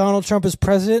 oh, Donald Trump is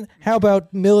president? How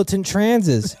about militant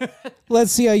transes?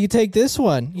 Let's see how you take this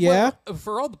one. Yeah? Well,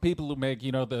 for all the people who make,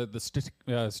 the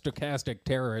stochastic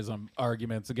terrorism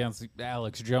arguments against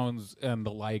Alex Jones and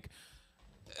the like,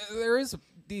 there is a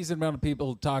decent amount of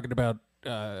people talking about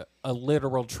a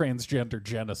literal transgender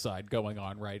genocide going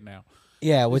on right now.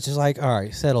 Yeah, which is like, all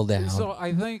right, settle down. So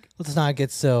I think let's not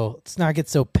get so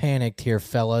panicked here,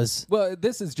 fellas. Well,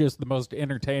 this is just the most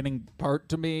entertaining part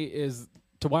to me is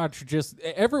to watch just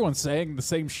everyone saying the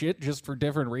same shit just for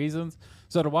different reasons.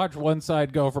 So to watch one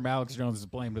side go from Alex Jones'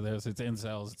 blame to this, it's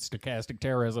incels, it's stochastic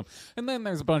terrorism, and then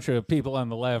there's a bunch of people on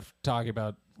the left talking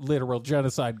about literal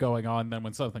genocide going on. Then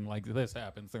when something like this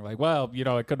happens, they're like, well,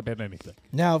 it could have been anything.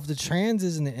 Now, if the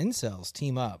transes and the incels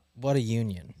team up, what a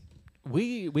union.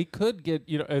 We could get,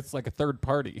 it's like a third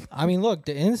party. I mean, look,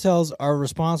 the incels are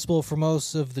responsible for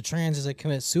most of the transes that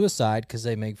commit suicide because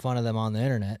they make fun of them on the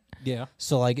internet. Yeah.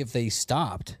 So, like, if they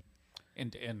stopped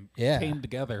and yeah. came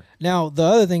together. Now, the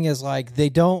other thing is, like, they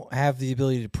don't have the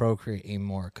ability to procreate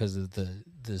anymore because of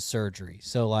the surgery.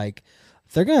 So, like,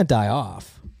 they're going to die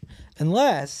off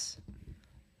unless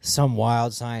some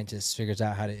wild scientist figures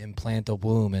out how to implant a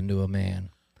womb into a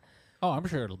man. Oh, I'm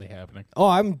sure it'll be happening.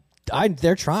 Oh,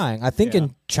 they're trying. I think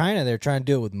in China they're trying to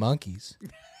do it with monkeys.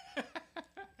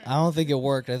 I don't think it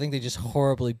worked. I think they just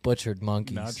horribly butchered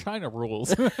monkeys. No, China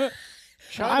rules.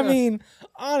 I mean,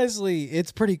 honestly,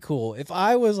 it's pretty cool. If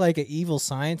I was like an evil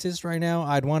scientist right now,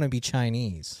 I'd want to be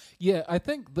Chinese. Yeah, I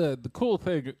think the cool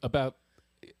thing about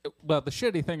the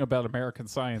shitty thing about American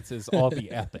science is all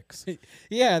the ethics.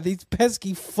 Yeah, these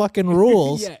pesky fucking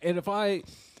rules. Yeah, and if I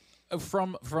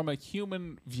from a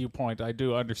human viewpoint, I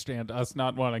do understand us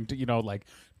not wanting to,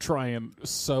 try and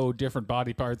sew different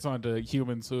body parts onto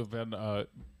humans who have been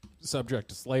subject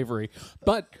to slavery.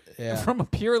 But from a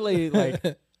purely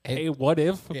hey, what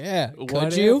if? Yeah,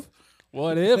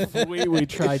 What if we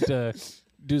tried to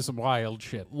do some wild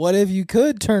shit? What if you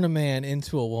could turn a man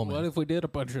into a woman? What if we did a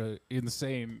bunch of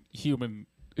insane human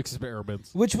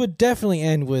experiments? Which would definitely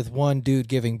end with one dude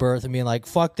giving birth and being like,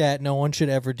 fuck that, no one should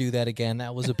ever do that again.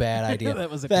 That was a bad idea. That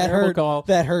was a terrible call.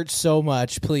 That hurt so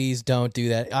much. Please don't do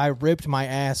that. I ripped my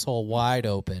asshole wide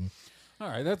open. All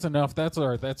right, that's enough. That's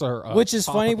our which is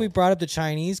funny we brought up the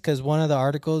Chinese because one of the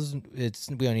articles, we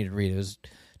don't need to read it. It was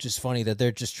just funny that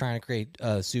they're just trying to create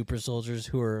super soldiers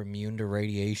who are immune to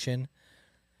radiation.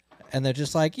 And they're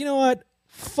just like, you know what?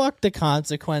 Fuck the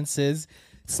consequences.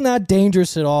 It's not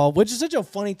dangerous at all, which is such a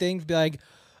funny thing to be like,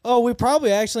 oh, we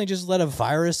probably actually just let a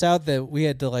virus out that we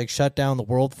had to shut down the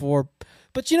world for.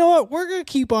 But you know what? We're going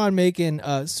to keep on making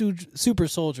super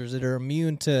soldiers that are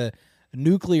immune to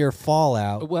nuclear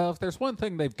fallout. Well, if there's one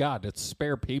thing they've got, it's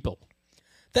spare people.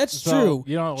 That's true.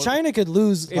 China could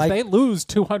lose. If they lose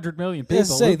 200 million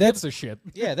people, who gives a shit?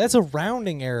 Yeah, that's a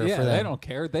rounding error for them. They don't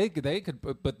care. They could,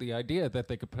 but the idea that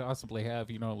they could possibly have,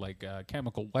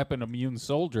 chemical weapon immune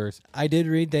soldiers. I did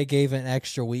read they gave an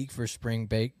extra week for spring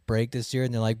break this year,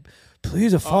 and they're like,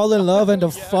 please fall in love and to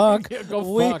fuck. Yeah,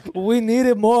 fuck. We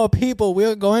needed more people.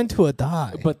 We're going to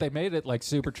die. But they made it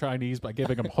super Chinese by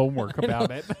giving them homework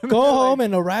about it. Go home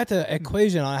and write the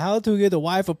equation on how to get the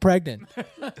wife pregnant.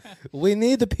 We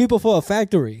need the people for a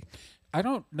factory. I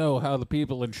don't know how the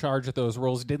people in charge of those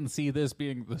roles didn't see this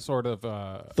being the sort of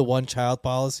the one-child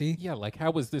policy. Yeah,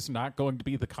 how is this not going to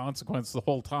be the consequence the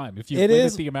whole time? If you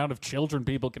limit the amount of children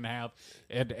people can have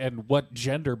and what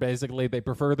gender basically they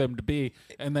prefer them to be,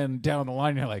 and then down the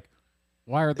line you're like,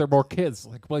 why aren't there more kids?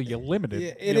 Well, you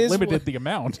limited the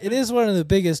amount. It is one of the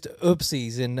biggest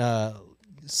oopsies in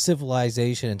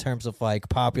civilization in terms of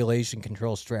population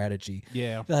control strategy.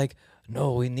 Yeah,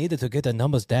 no, we needed to get the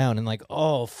numbers down. And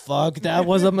oh, fuck, that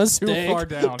was a mistake.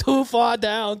 Too far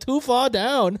down.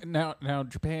 Now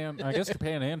Japan, I guess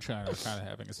Japan and China are kind of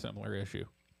having a similar issue.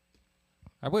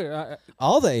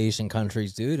 All the Asian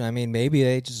countries, dude. I mean, maybe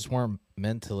they just weren't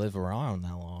meant to live around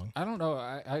that long. I don't know.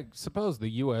 I suppose the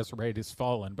U.S. rate has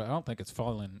fallen, but I don't think it's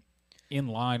fallen in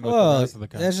line with the rest of the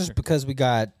country. That's just because we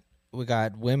got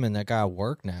women that got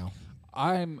work now.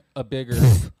 I'm a bigger...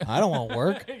 I don't want to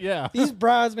work. Yeah. These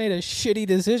brides made a shitty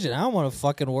decision. I don't want to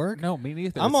fucking work. No, me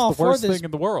neither. I'm it's all the for worst this thing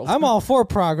in the world. I'm all for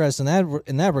progress in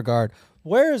that regard.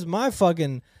 Where's my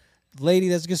fucking lady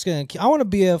that's just gonna. I want to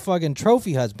be a fucking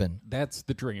trophy husband. That's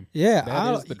the dream. Yeah,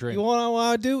 that is the dream. You want what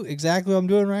I do? Exactly what I'm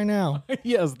doing right now.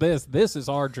 Yes, this is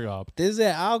our job. This is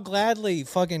it. I'll gladly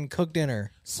fucking cook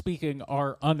dinner. Speaking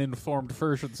our uninformed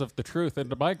versions of the truth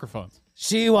into microphones.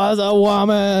 She was a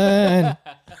woman.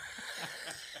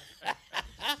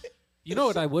 You know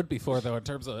what I would be for, though, in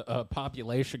terms of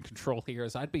population control here,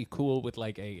 is I'd be cool with,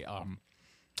 like, a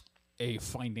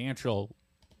financial,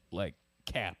 like,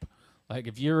 cap. Like,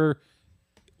 if you're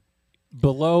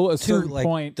below a certain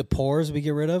point... the poors we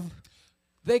get rid of?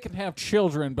 They can have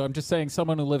children, but I'm just saying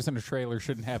someone who lives in a trailer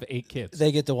shouldn't have 8 kids.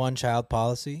 They get the one-child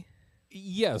policy?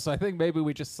 Yes, I think maybe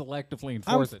we just selectively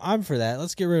enforce it. I'm for that.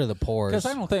 Let's get rid of the poors. Because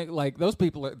I don't think, like, those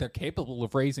people, they're capable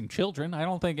of raising children. I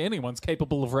don't think anyone's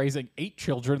capable of raising 8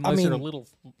 children unless you're a little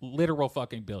literal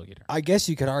fucking billionaire. I guess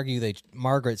you could argue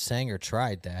Margaret Sanger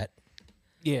tried that.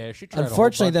 Yeah, she tried.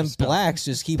 Unfortunately, them of stuff. blacks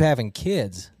just keep having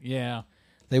kids. Yeah.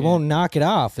 They won't knock it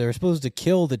off. They're supposed to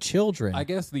kill the children. I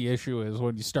guess the issue is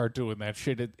when you start doing that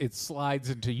shit, it slides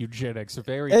into eugenics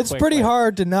very It's quickly. pretty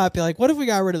hard to not be like, what if we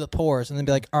got rid of the poors? And then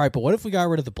be like, all right, but what if we got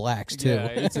rid of the blacks, too? Yeah,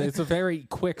 it's a very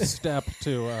quick step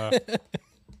to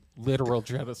literal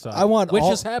genocide. Which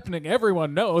is happening.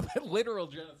 Everyone know that literal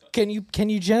genocide. Can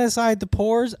you genocide the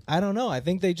poors? I don't know. I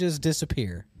think they just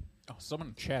disappear. Oh, someone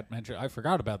in chat mentioned, I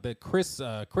forgot about that. Chris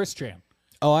Chan.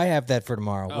 Oh, I have that for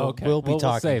tomorrow. Okay. We'll be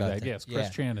talking save about that. Yes, Chris Yeah.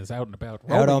 Chan is out and about.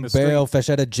 Out on bail, street. fresh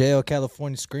out of jail,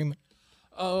 California screaming.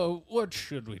 What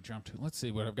should we jump to? Let's see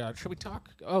what I've got. Should we talk?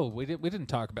 Oh, we didn't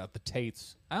talk about the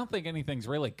Tates. I don't think anything's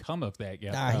really come of that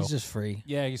yet. Nah, though. he's just free.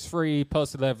 Yeah, he's free. He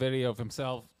posted that video of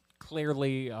himself.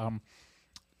 Clearly,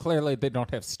 they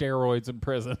don't have steroids in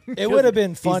prison. It would have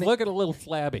been funny. He's looking a little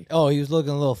flabby. Oh, he was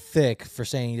looking a little thick for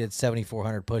saying he did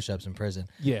 7,400 push-ups in prison.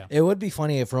 Yeah. It would be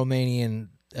funny if Romanian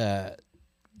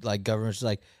government's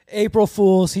like, April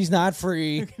Fools, he's not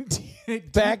free.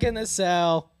 Back in the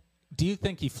cell. Do you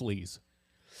think he flees?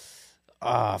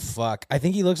 Ah, fuck. I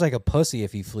think he looks like a pussy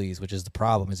if he flees, which is the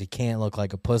problem, is he can't look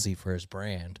like a pussy for his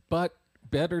brand. But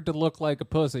better to look like a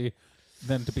pussy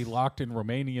than to be locked in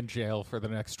Romanian jail for the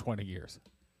next 20 years.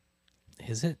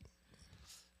 Is it?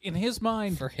 In his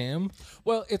mind... For him?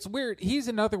 Well, it's weird. He's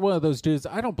another one of those dudes.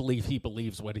 I don't believe he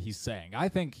believes what he's saying. I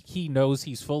think he knows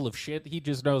he's full of shit. He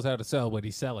just knows how to sell what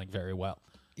he's selling very well.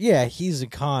 Yeah, he's a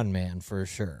con man for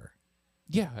sure.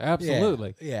 Yeah,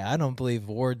 absolutely. Yeah, I don't believe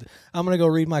word. I'm going to go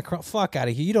read my... Fuck out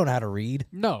of here. You don't know how to read.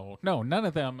 No, none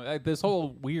of them. This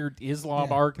whole weird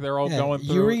Islam arc they're all going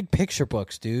through. You read picture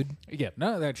books, dude. Yeah,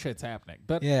 none of that shit's happening.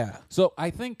 But yeah. So I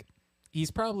think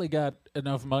he's probably got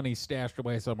enough money stashed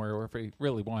away somewhere where if he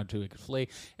really wanted to, he could flee.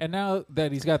 And now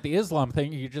that he's got the Islam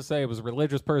thing, you could just say it was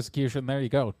religious persecution. There you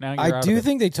go. Now you're out I do of it.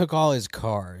 think they took all his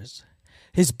cars.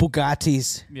 His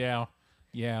Bugattis. Yeah.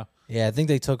 Yeah, I think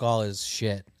they took all his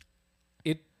shit.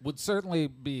 It would certainly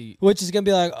be... Which is going to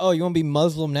be like, oh, you want to be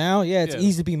Muslim now? Yeah, it's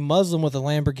easy to be Muslim with a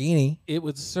Lamborghini. It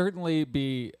would certainly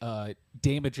be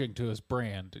damaging to his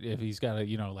brand if he's got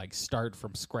to, start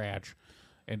from scratch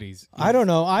and he's I don't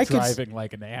know. driving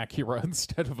like an Acura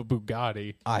instead of a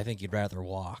Bugatti. I think you'd rather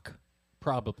walk.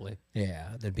 Probably.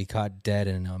 Yeah, than be caught dead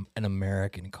in an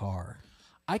American car.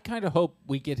 I kind of hope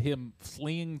we get him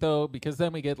fleeing, though, because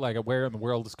then we get, like, a Where in the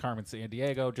World is Carmen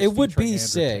Sandiego? Just it would be Andrew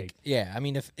sick. Tate. Yeah, I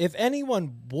mean, if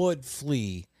anyone would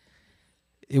flee,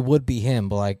 it would be him.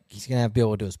 But, like, he's going to have to be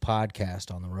able to do his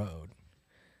podcast on the road.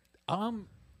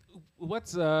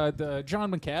 What's the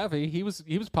John McAfee? He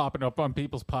was popping up on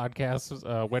people's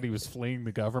podcasts when he was fleeing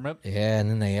the government. Yeah, and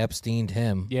then they Epsteined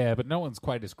him. Yeah, but no one's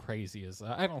quite as crazy as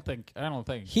I don't think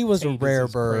he was Tate a rare is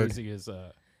as bird. Crazy as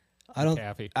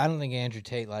McAfee. I don't think Andrew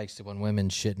Tate likes it when women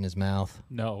shit in his mouth.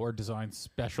 No, or design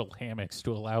special hammocks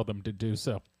to allow them to do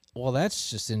so. Well, that's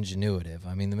just ingenuitive.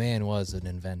 I mean, the man was an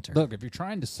inventor. Look, if you're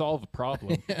trying to solve a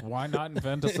problem, why not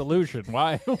invent a solution?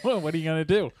 Why? What are you going to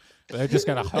do? They just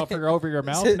got to hover over your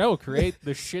mouth? No, create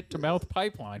the shit-to-mouth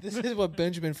pipeline. This is what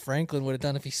Benjamin Franklin would have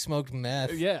done if he smoked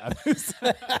meth. Yeah.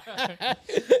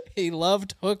 He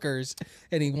loved hookers,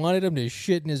 and he wanted them to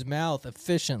shit in his mouth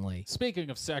efficiently. Speaking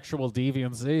of sexual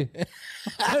deviancy,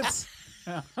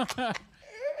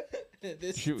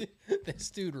 this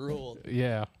dude ruled.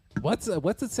 Yeah. What's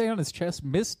it say on his chest?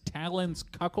 Miss Talon's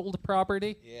cuckold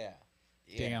property? Yeah.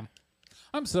 Damn.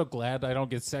 I'm so glad I don't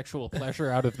get sexual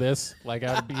pleasure out of this, like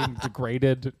out of being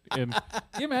degraded. And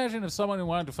can you imagine if someone who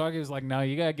wanted to fuck you was like, "No,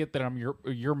 you gotta get that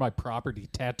you're my property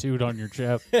tattooed on your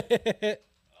chest." Let's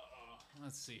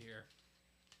see here.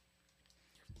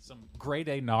 Some grade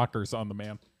A knockers on the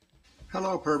man.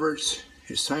 Hello, perverts.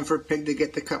 It's time for Pig to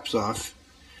get the cups off.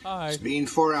 Hi. It's been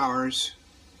 4 hours.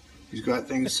 He's got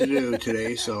things to do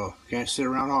today, so can't sit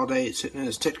around all day sitting in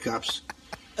his tit cups.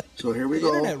 So here we The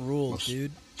go. internet rules,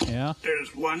 dude. Yeah.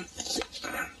 There's one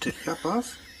to cap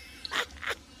off.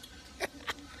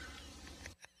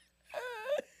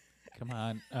 Come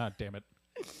on. Oh, damn it.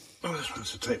 Oh, this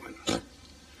one's a tight one.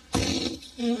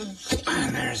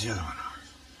 And there's the other one.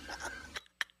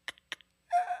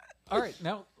 All right,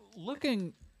 now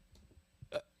looking,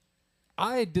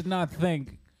 I did not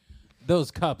think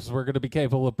those cups were going to be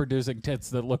capable of producing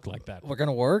tits that look like that. We're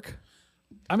gonna work.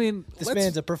 I mean, This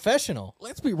man's a professional.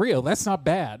 let's be real. That's not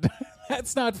bad.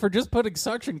 That's not for just putting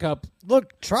suction cup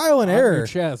Look, trial and on your error.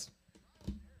 chest.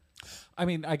 I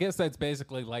mean, I guess that's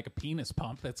basically like a penis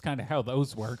pump. That's kind of how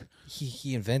those work.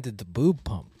 He invented the boob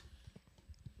pump.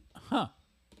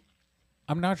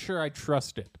 I'm not sure I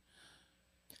trust it.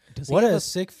 What a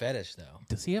sick fetish, though.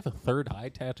 Does he have a third eye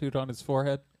tattooed on his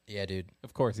forehead? Yeah, dude.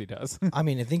 Of course he does. I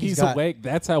mean, I think He's got. awake.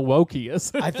 That's how woke he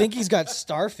is. I think he's got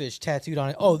starfish tattooed on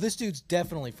it. Oh, this dude's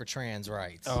definitely for trans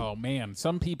rights. Oh man,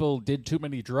 some people did too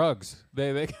many drugs.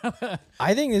 They kinda...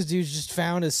 I think this dude's just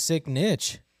found a sick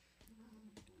niche.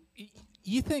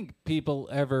 You think people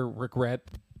ever regret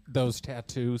those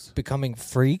tattoos? Becoming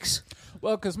freaks.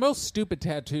 Well, because most stupid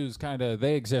tattoos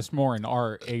they exist more in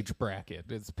our age bracket.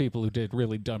 It's people who did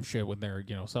really dumb shit when they're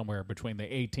somewhere between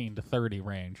the 18 to 30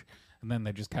 range, and then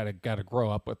they just kind of got to grow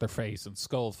up with their face and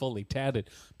skull fully tatted.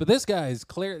 But this guy's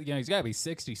clear. He's got to be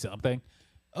 60 something,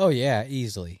 Oh yeah,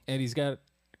 easily. and he's got.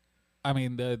 I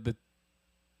mean,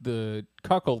 the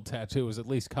cuckold tattoo is at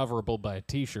least coverable by a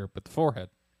T-shirt, but the forehead.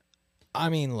 I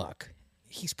mean, look,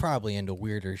 he's probably into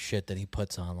weirder shit that he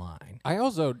puts online. I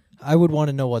would want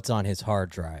to know what's on his hard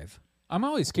drive. I'm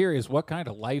always curious what kind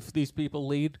of life these people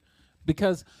lead,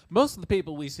 because most of the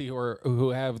people we see who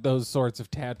have those sorts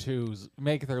of tattoos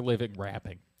make their living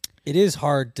rapping. It is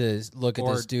hard to look at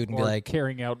this dude and be or like,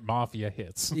 carrying out mafia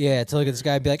hits. yeah, to look at this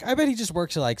guy and be like, I bet he just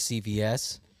works at like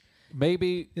CVS.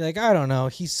 Maybe Be like, I don't know.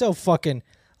 He's so fucking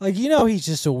like, he's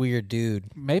just a weird dude.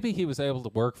 he was able to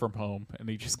work from home and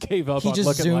he just gave up He on just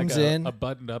looking like zooms in. a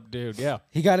buttoned up dude. Yeah.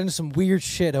 He got into some weird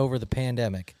shit over the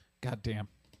pandemic. God damn.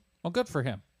 Well, good for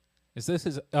him. Is this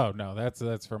his? Oh no,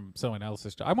 that's from someone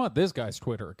else's. I want this guy's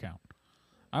Twitter account.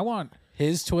 I want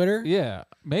His Twitter? Yeah.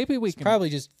 Maybe we can. Probably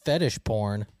just fetish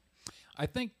porn. I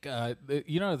think,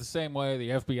 the same way the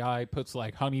FBI puts,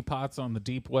 like, honeypots on the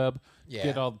deep web, Yeah.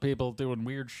 get all the people doing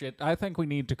weird shit. I think we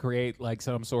need to create, like,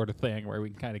 some sort of thing where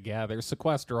we can kind of gather,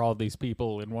 sequester all these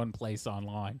people in one place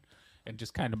online and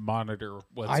just kind of monitor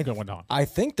what's going on. I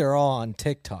think they're all on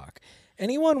TikTok.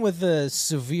 Anyone with a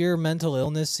severe mental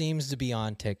illness seems to be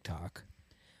on TikTok.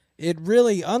 It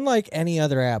really, unlike any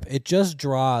other app, it just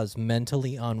draws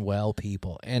mentally unwell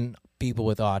people and people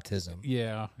with autism.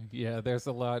 Yeah, there's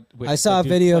a lot. Which I saw a do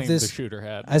video of claim this. The shooter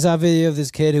had. I saw a video of this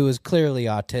kid who was clearly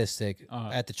autistic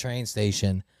at the train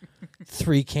station.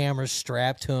 3 cameras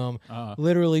strapped to him.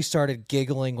 Literally started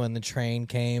giggling when the train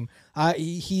came.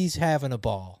 He's having a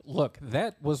ball. Look,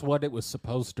 that was what it was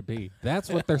supposed to be. That's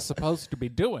what they're supposed to be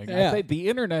doing. Yeah. I think the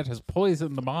internet has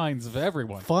poisoned the minds of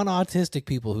everyone. Fun autistic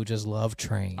people who just love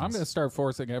trains. I'm going to start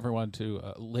forcing everyone to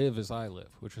live as I live,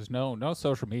 which is no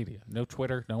social media, no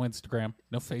Twitter, no Instagram,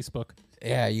 no Facebook.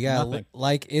 Yeah, you got Nothing.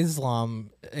 like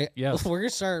Islam. Yes. We're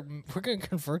gonna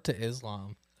convert to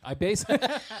Islam. I basically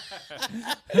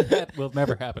that will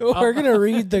never happen. We're gonna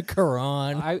read the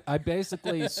Quran. I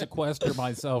basically sequester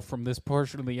myself from this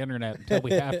portion of the internet until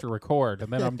we have to record,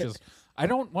 and then I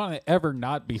don't want to ever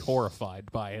not be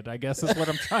horrified by it, I guess is what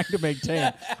I'm trying to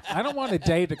maintain. I don't want a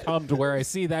day to come to where I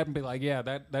see that and be like, yeah,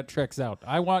 that checks out.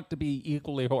 I want to be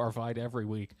equally horrified every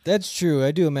week. That's true. I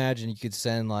do imagine you could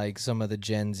send like some of the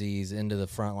Gen Zs into the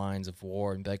front lines of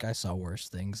war and be like, I saw worse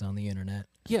things on the internet.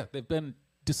 Yeah, they've been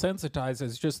desensitized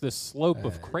as just this slope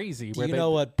of crazy. Do you know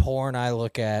what porn I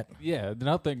look at? Yeah,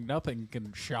 nothing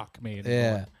can shock me anymore.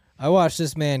 Yeah. I watched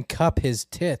this man cup his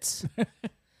tits.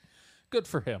 Good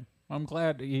for him. I'm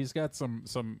glad he's got some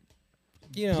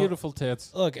You know, beautiful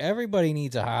tits. Look, everybody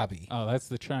needs a hobby. Oh, that's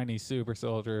the Chinese super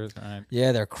soldiers, right?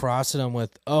 Yeah, they're crossing them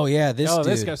with, this dude.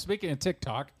 This guy, speaking of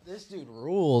TikTok. This dude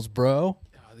rules, bro.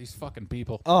 Oh, these fucking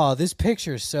people. Oh, this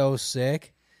picture's so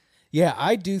sick. Yeah,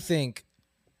 I do think,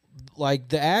 like,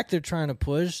 the act they're trying to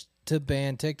push to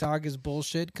ban TikTok is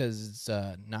bullshit because it's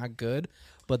not good,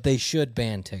 but they should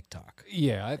ban TikTok.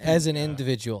 Yeah. I think, As an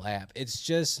individual app. It's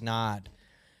just not...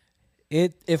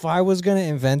 If I was going to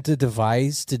invent a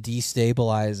device to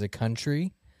destabilize a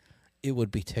country, it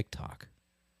would be TikTok.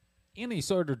 any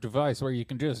sort of device where you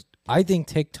can just... I think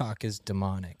TikTok is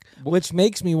demonic, which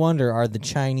makes me wonder, are the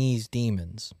Chinese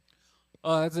demons?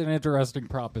 Oh, that's an interesting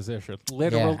proposition.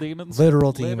 Literal Yeah, demons?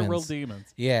 literal demons. Literal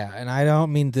demons. Yeah, and I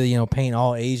don't mean to, paint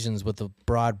all Asians with a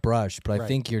broad brush, but I Right.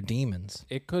 think you're demons.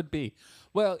 It could be.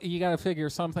 Well, you got to figure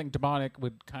something demonic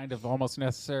would kind of almost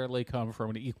necessarily come from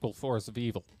an equal force of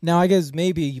evil. Now, I guess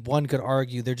maybe one could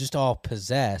argue they're just all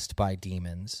possessed by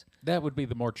demons. That would be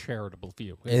the more charitable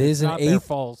view. It's not their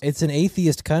fault. It's an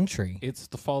atheist country. It's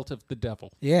the fault of the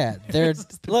devil. Yeah, they're It's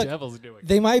the look. devil's doing.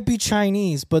 They might be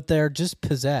Chinese, but they're just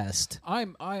possessed.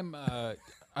 I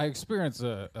experience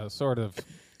a sort of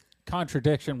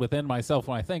contradiction within myself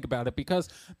when I think about it, because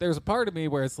there's a part of me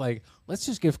where it's like, let's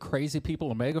just give crazy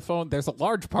people a megaphone. There's a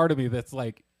large part of me that's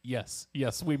like, yes,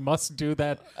 we must do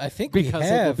that. I think because we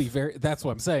it will have. be very. That's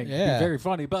what I'm saying. It'll Yeah. be very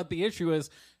funny. But the issue is,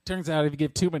 turns out if you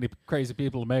give too many crazy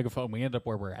people a megaphone, we end up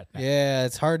where we're at now. Yeah,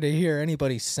 it's hard to hear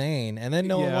anybody sane, and then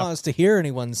no one Yeah. wants to hear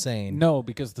anyone sane. No,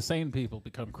 because the sane people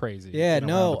become crazy. Yeah, in a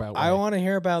no, roundabout I way. want to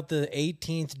hear about the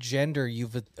 18th gender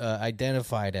you've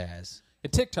identified as. A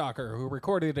TikToker who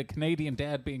recorded a Canadian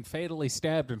dad being fatally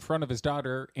stabbed in front of his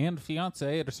daughter and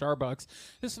fiance at a Starbucks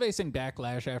is facing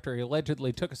backlash after he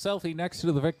allegedly took a selfie next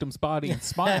to the victim's body and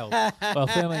smiled while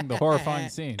filming the horrifying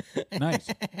scene. Nice.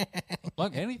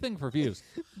 Look, anything for views.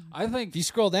 I think If you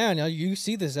scroll down, you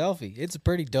see the selfie. It's a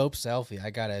pretty dope selfie,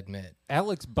 I gotta admit.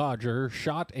 Alex Bodger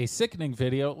shot a sickening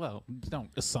video. Well,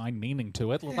 don't assign meaning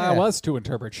to it. Allow us to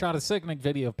interpret. Shot a sickening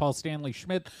video of Paul Stanley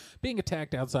Schmidt being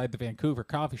attacked outside the Vancouver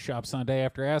coffee shop Sunday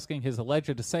after asking his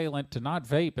alleged assailant to not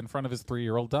vape in front of his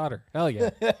 3-year-old daughter. Hell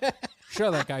yeah.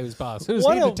 Show that guy who's boss. Who's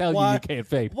he to tell you can't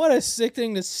vape? What a sick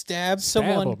thing to stab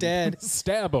someone him. dead.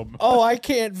 Stab him. Oh, I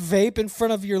can't vape in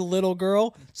front of your little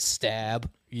girl? Stab.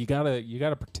 You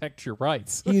gotta protect your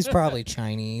rights. He's probably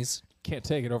Chinese. Can't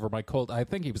take it over my cold. I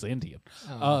think he was Indian.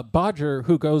 Bodger,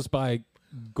 who goes by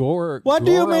What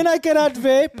do you mean I cannot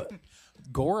vape?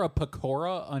 Gora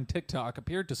Pecora on TikTok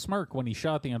appeared to smirk when he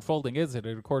shot the unfolding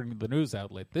incident, according to the news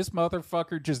outlet. This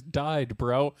motherfucker just died,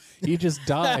 bro. He just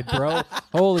died, bro.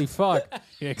 Holy fuck,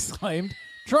 he exclaimed,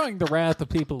 drawing the wrath of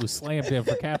people who slammed him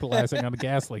for capitalizing on a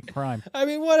ghastly crime. I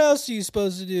mean, what else are you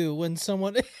supposed to do when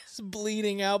someone is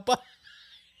bleeding out?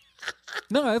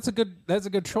 No, that's a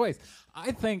good choice.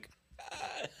 I think,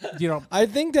 I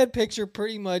think that picture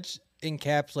pretty much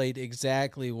encapsulates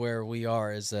exactly where we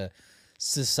are as a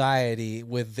society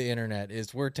with the internet.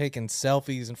 Is we're taking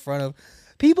selfies in front of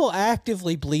people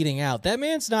actively bleeding out. That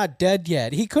man's not dead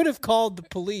yet. He could have called the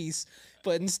police,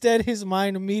 but instead his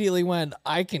mind immediately went,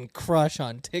 I can crush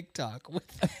on TikTok with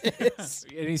this.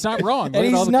 and he's not wrong. And Look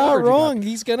at all he's the not coverage he got. wrong.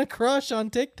 He's going to crush on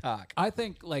TikTok. I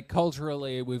think, like,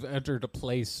 culturally, we've entered a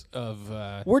place of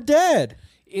We're dead.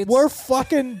 We're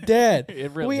fucking dead.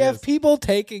 It really we is. have people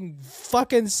taking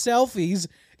fucking selfies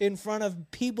in front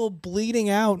of people bleeding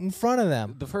out in front of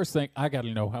them. the first thing. I got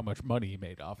to know how much money he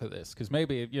made off of this, because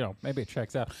maybe it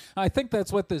checks out. I think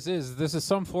that's what this is. This is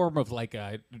some form of like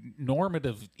a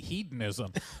normative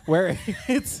hedonism, where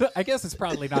I guess it's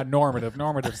probably not normative.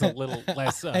 Normative's a little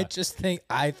less. I think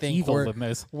evil we're, than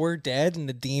this. we're dead and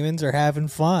the demons are having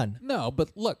fun. No,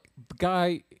 but look, the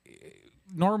guy.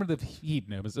 Normative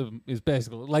hedonism is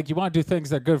basically like you want to do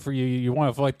things that are good for you. You want to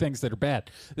avoid things that are bad.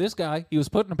 This guy, he was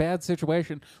put in a bad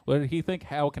situation. What did he think?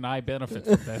 How can I benefit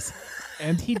from this?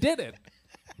 And he did it.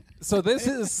 So this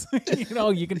is,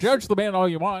 you can judge the man all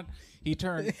you want. He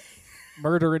turned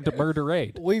murder into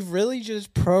murder-ade. We've really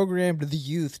just programmed the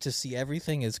youth to see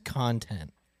everything as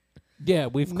content. Yeah,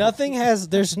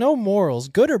 There's no morals.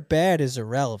 Good or bad is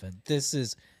irrelevant. This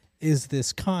is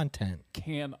this content?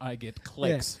 Can I get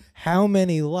clicks? Yeah. How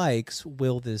many likes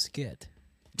will this get?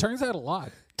 Turns out a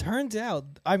lot. Turns out,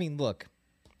 I mean, look,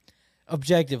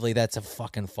 objectively, that's a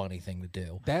fucking funny thing to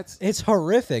do. It's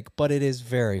horrific, but it is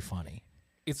very funny.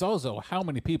 It's also how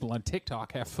many people on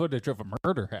TikTok have footage of a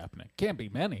murder happening. Can't be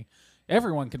many.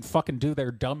 Everyone can fucking do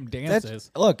their dumb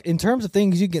dances. Look, in terms of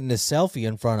things you get in a selfie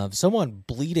in front of, someone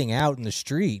bleeding out in the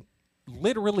street.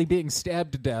 Literally being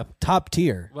stabbed to death. Top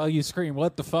tier. Well, you scream,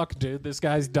 what the fuck, dude? This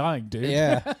guy's dying, dude.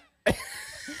 Yeah.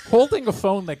 Holding a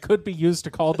phone that could be used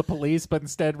to call the police, but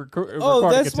instead recording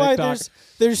that's a why TikTok.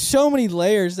 there's so many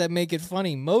layers that make it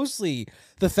funny. Mostly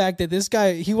the fact that this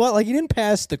guy, he didn't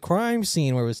pass the crime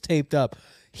scene where it was taped up.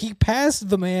 He passed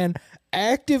the man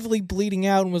actively bleeding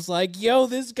out and was like, yo,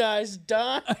 this guy's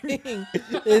dying,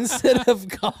 instead of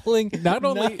calling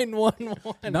 911.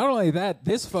 Not only that,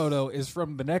 this photo is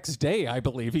from the next day, I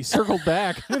believe. He circled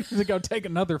back to go take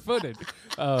another photo.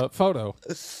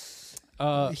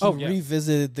 He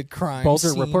revisited the crime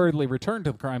Bolger scene. reportedly returned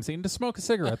to the crime scene to smoke a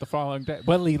cigarette the following day.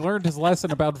 Well, he learned his lesson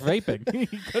about vaping.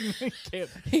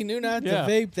 He knew not to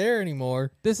vape there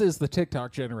anymore. This is the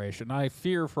TikTok generation. I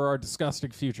fear for our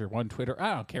disgusting future. One Twitter.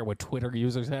 I don't care what Twitter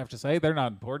users have to say. They're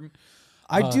not important.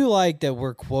 I do like that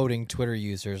we're quoting Twitter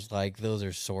users like those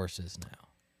are sources now.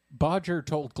 Bodger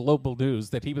told Global News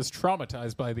that he was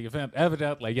traumatized by the event.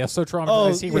 Evidently, yes, so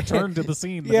traumatized he returned to the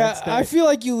scene the next day. I feel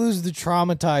like you lose the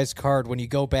traumatized card when you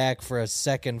go back for a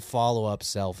second follow-up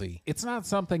selfie. It's not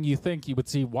something you think you would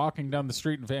see walking down the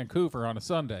street in Vancouver on a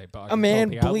Sunday. Bodger A man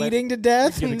told the outlet. bleeding to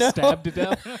death? Getting No. stabbed to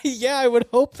death? Yeah, I would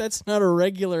hope that's not a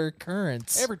regular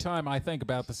occurrence. Every time I think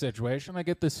about the situation, I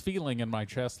get this feeling in my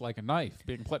chest like a knife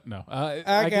being No. I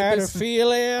get got this a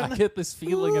feeling. I get this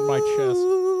feeling in my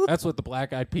chest. That's what the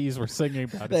Black Eyed Peas were singing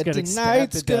about. It's That getting stabbed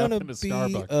tonight's to death gonna in a be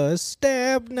Starbucks. a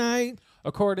stab night.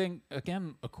 According,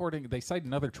 they cite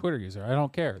another Twitter user. I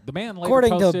don't care. The man later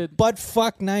According posted, to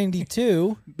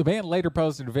Buttfuck92. The man later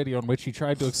posted a video in which he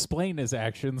tried to explain his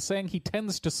actions, saying he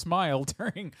tends to smile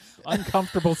during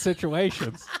uncomfortable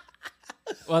situations.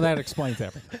 Well, that explains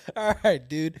everything. All right,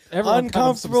 dude. Everyone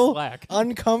cut him some slack.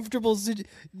 Uncomfortable.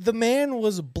 The man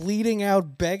was bleeding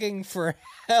out, begging for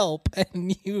help,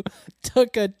 and you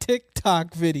took a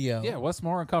TikTok video. Yeah, what's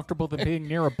more uncomfortable than being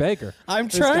near a beggar? I'm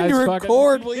This trying to guy's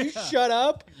record. fucking- Will you shut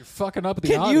up? You're fucking up the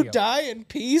Can audio. you die in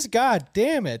peace? God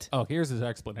damn it. Oh, here's his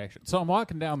explanation. So I'm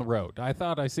walking down the road. I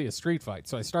thought I see a street fight,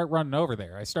 so I start running over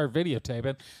there. I start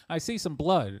videotaping. I see some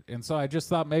blood, and so I just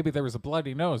thought maybe there was a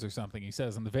bloody nose or something, he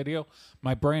says in the video.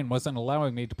 My brain wasn't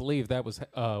allowing me to believe that was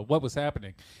what was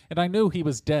happening. And I knew he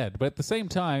was dead, but at the same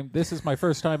time, this is my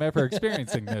first time ever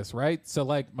experiencing this, right? So,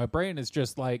 like, my brain is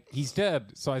just like, he's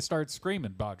dead, so I start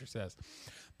screaming, Bodger says.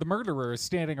 The murderer is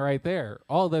standing right there.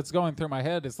 All that's going through my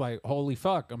head is like, holy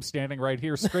fuck, I'm standing right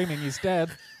here screaming he's dead.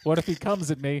 What if he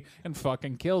comes at me and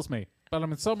fucking kills me? But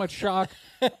I'm in so much shock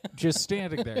just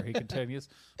standing there, he continues.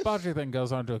 Bodger then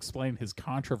goes on to explain his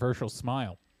controversial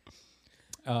smile.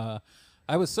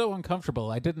 I was so uncomfortable,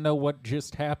 I didn't know what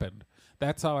just happened.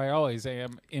 That's how I always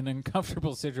am in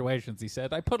uncomfortable situations, he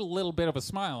said. I put a little bit of a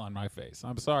smile on my face.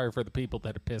 I'm sorry for the people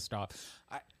that are pissed off.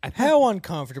 I think, How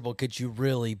uncomfortable could you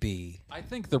really be? I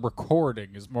think the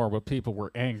recording is more what people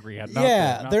were angry at.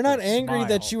 They're not their angry smile.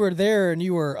 that you were there and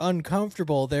you were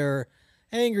uncomfortable. They're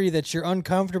angry that you're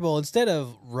uncomfortable. Instead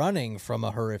of running from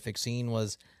a horrific scene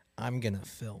was, I'm going to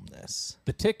film this.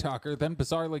 The TikToker then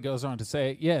bizarrely goes on to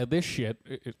say, yeah, this shit,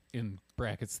 in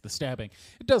brackets, the stabbing,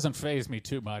 it doesn't faze me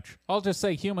too much. I'll just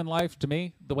say human life, to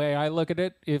me, the way I look at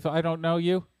it, if I don't know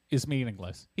you, is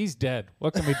meaningless. He's dead.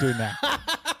 What can we do now?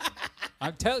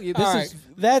 I'm telling you,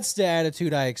 That's the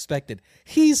attitude I expected.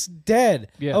 He's dead.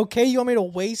 Yeah. Okay, you want me to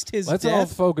waste his Let's all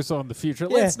death? focus on the future.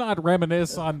 Yeah. Let's not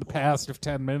reminisce on the past of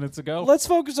 10 minutes ago. Let's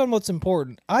focus on what's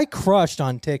important. I crushed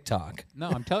on TikTok. No,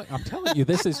 I'm telling you,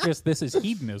 this is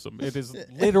hedonism. It is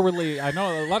literally. I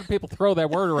know a lot of people throw that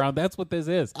word around. That's what this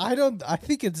is. I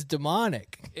think it's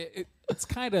demonic. It's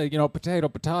kind of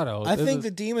potato. I think the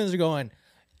demons are going,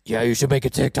 yeah, you should make a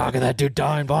TikTok of that dude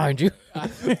dying behind you.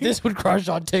 This would crush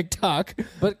on TikTok.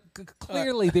 But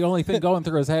clearly, the only thing going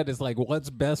through his head is like, what's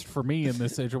best for me in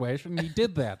this situation? He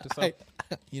did that. So.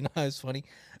 You know, it's funny.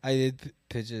 I did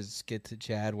pitch a skit to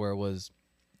Chad where it was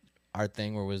our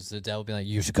thing where it was the devil being like,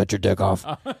 you should cut your dick off.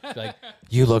 Like,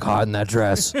 you look hot in that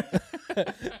dress. Now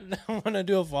I want to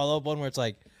do a follow-up one where it's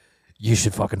like, you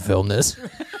should fucking film this.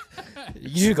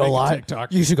 You should go live.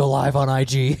 TikTok. You should go live on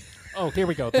IG. Oh, here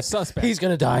we go. The suspect. He's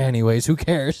going to die anyways. Who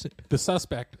cares? The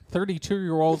suspect,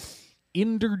 32-year-old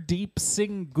Inderdeep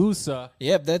Singh Gusa.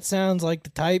 Yep, that sounds like the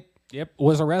type. Yep,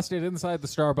 was arrested inside the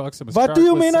Starbucks and was What charged do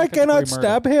you with mean I cannot second-degree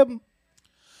murder. stab him?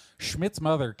 Schmidt's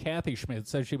mother, Kathy Schmidt,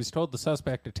 said she was told the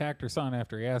suspect attacked her son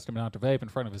after he asked him not to vape in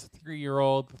front of his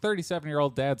 3-year-old. The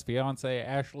 37-year-old dad's fiance,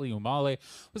 Ashley Umali,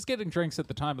 was getting drinks at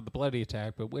the time of the bloody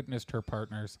attack, but witnessed her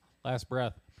partner's last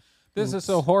breath. This is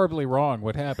so horribly wrong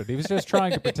what happened. He was just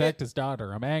trying to protect his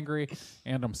daughter. I'm angry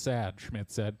and I'm sad, Schmidt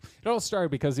said. It all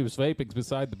started because he was vaping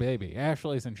beside the baby.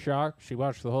 Ashley's in shock. She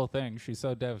watched the whole thing. She's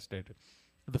so devastated.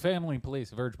 The family and police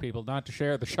have urged people not to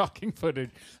share the shocking footage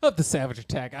of the savage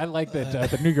attack. I like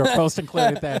that the New York Post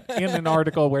included that in an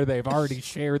article where they've already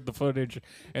shared the footage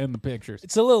and the pictures.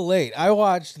 It's a little late. I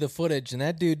watched the footage, and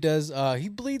that dude does, he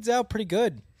bleeds out pretty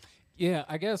good. Yeah,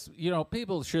 I guess,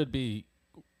 people should be,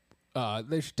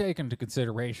 they should take into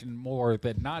consideration more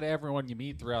that not everyone you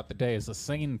meet throughout the day is a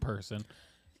sane person.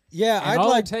 Yeah, And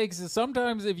all it takes is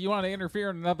sometimes if you want to interfere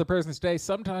in another person's day,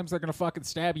 sometimes they're going to fucking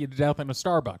stab you to death in a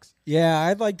Starbucks. Yeah,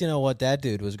 I'd like to know what that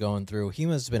dude was going through. He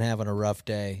must have been having a rough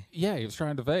day. Yeah, he was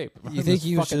trying to vape. You think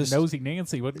he was fucking just nosy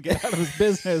Nancy wouldn't get out of his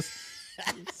business,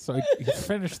 so he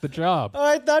finished the job. Oh,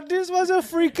 I thought this was a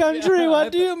free country.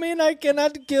 What do you mean I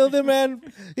cannot kill the man?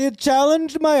 It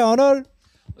challenged my honor.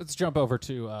 Let's jump over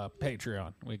to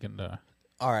Patreon. We can.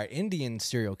 All right, Indian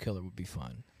serial killer would be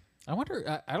fun. I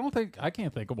wonder. I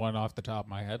can't think of one off the top of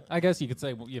my head. I guess you could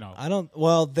say, I don't.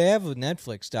 Well, they have a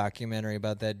Netflix documentary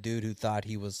about that dude who thought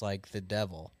he was like the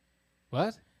devil.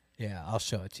 What? Yeah, I'll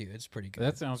show it to you. It's pretty good.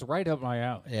 That sounds right up my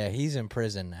alley. Yeah, he's in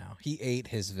prison now. He ate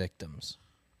his victims.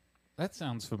 That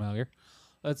sounds familiar.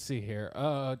 Let's see here.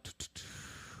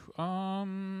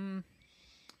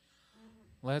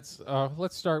 Let's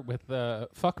start with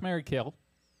Fuck, Marry, Kill,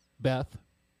 Beth,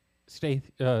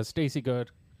 Stacy Good,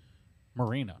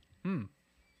 Marina.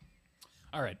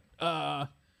 All right.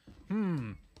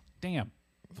 Damn.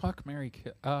 Fuck, Marry,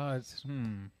 Kill.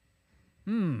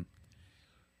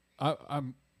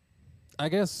 I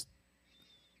guess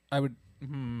I would.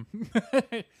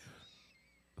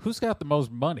 Who's got the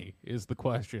most money is the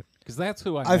question, because that's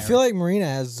who I feel like Marina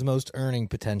has the most earning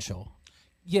potential.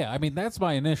 Yeah, I mean, that's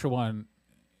my initial one,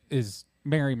 is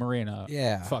marry Marina,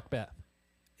 fuck Beth.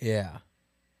 Yeah.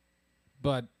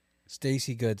 But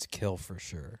Stacy Good's kill for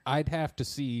sure. I'd have to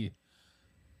see,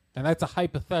 and that's a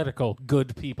hypothetical,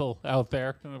 good people out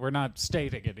there. We're not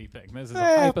stating anything. This is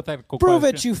a hypothetical prove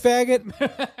question. Prove it, you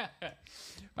faggot.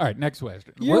 All right, next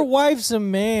question. Your wife's a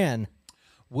man.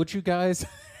 Would you guys...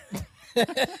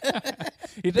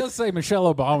 He does say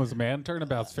Michelle Obama's a man.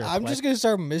 Turnabout's fair. I'm just going to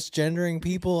start misgendering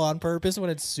people on purpose when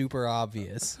it's super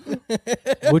obvious.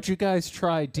 Would you guys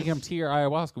try DMT or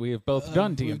ayahuasca? We have both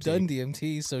done DMT. We've done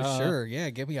DMT, so sure. Yeah,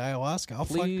 give me ayahuasca.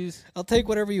 Please. I'll take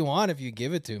whatever you want if you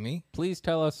give it to me. Please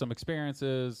tell us some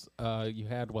experiences you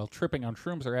had while tripping on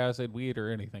shrooms or acid, weed,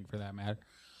 or anything for that matter.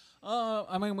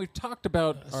 I mean, we've talked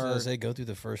about I say go through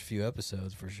the first few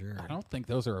episodes for sure. I don't think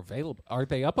those are available. Are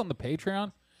they up on the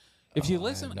Patreon? If you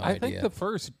listen, I think the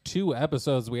first 2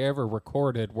 episodes we ever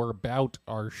recorded were about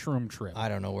our shroom trip. I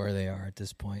don't know where they are at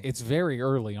this point. It's very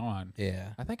early on. Yeah.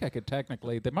 I think I could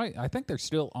technically, I think they're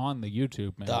still on the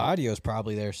YouTube, man. The audio's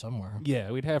probably there somewhere.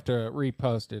 Yeah, we'd have to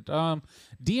repost it.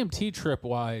 DMT trip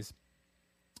wise,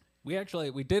 we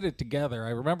did it together.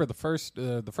 I remember the first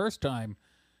time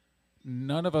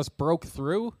none of us broke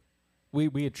through.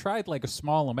 We had tried like a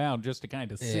small amount just to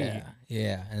kind of see.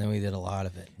 Yeah, and then we did a lot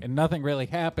of it. And nothing really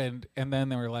happened. And then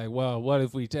they were like, well, what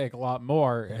if we take a lot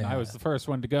more? And I was the first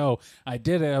one to go. I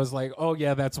did it. I was like, oh,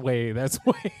 yeah, that's way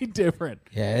different.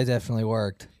 Yeah, it definitely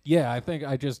worked. Yeah, I think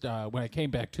I just, when I came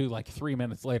back to like 3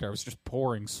 minutes later, I was just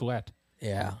pouring sweat.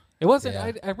 Yeah. It wasn't,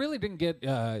 I really didn't get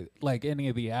like any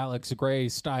of the Alex Gray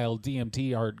style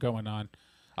DMT art going on.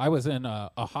 I was in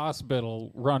a hospital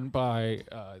run by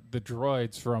the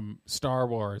droids from Star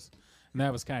Wars, and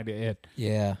that was kind of it.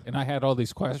 Yeah. And I had all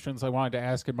these questions I wanted to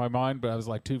ask in my mind, but I was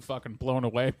like too fucking blown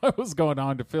away by what was going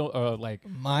on to feel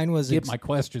mine was get my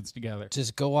questions together.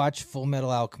 Just go watch Full Metal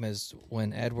Alchemist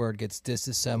when Edward gets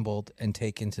disassembled and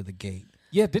taken to the gate.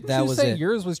 Yeah, didn't you say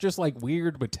yours was just like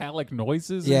weird metallic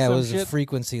noises? Yeah, and it was shit? a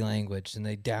frequency language, and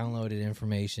they downloaded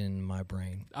information in my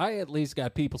brain. I at least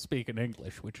got people speaking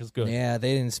English, which is good. Yeah,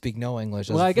 they didn't speak no English.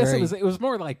 Well, I guess it was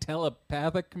more like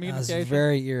telepathic communication. I was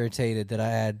very irritated that I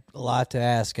had a lot to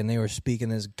ask, and they were speaking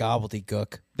this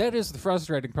gobbledygook. That is the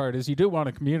frustrating part. Is you do want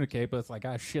to communicate, but it's like,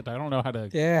 shit, I don't know how to.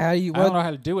 Yeah, I don't know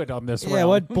how to do it on this. Yeah,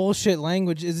 what bullshit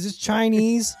language is this?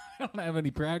 Chinese? I don't have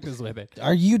any practice with it.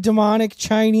 Are you demonic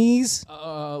Chinese?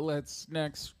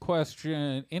 Next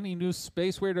question. Any new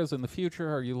Space Weirdos in the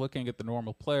future? Are you looking at the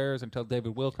normal players until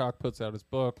David Wilcock puts out his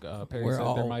book? Perry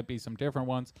said there might be some different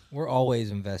ones. We're always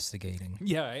investigating.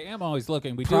 Yeah, I am always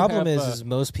looking. Problem is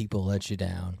most people let you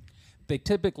down. They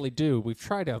typically do. We've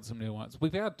tried out some new ones.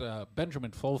 We've got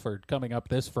Benjamin Fulford coming up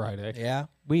this Friday. Yeah,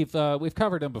 we've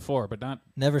covered him before, but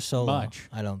never solo much.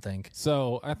 I don't think.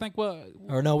 So I think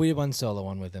or no, we did one solo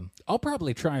one with him. I'll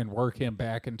probably try and work him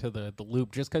back into the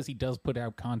loop just because he does put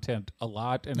out content a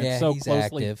lot, and he's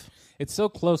active. It's so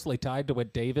closely tied to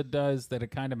what David does that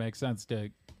it kind of makes sense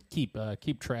to keep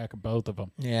track of both of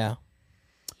them. Yeah.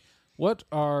 What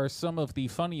are some of the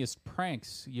funniest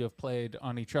pranks you have played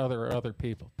on each other or other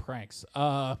people? Pranks.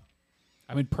 I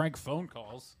mean, prank phone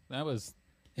calls. That was...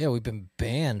 Yeah, we've been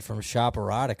banned from Shop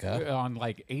Erotica. On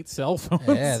like 8 cell phones.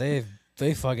 Yeah,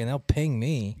 they'll ping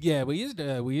me. Yeah, we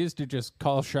used to just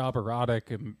call Shop Erotic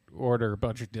and order a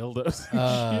bunch of dildos.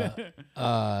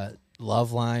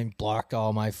 Loveline blocked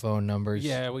all my phone numbers.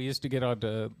 Yeah, we used to get on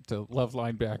to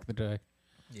Loveline back in the day.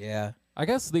 Yeah. I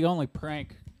guess the only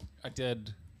prank I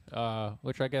did...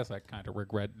 which I guess I kind of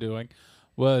regret doing,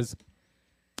 was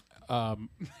my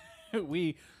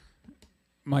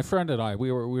friend and I,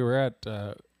 we were at,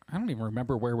 I don't even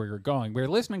remember where we were going. We were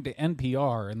listening to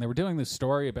NPR, and they were doing this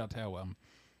story about how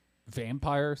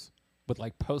vampires would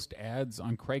like post ads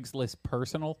on Craigslist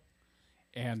Personal,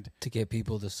 and to get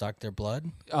people to suck their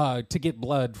blood? To get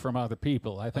blood from other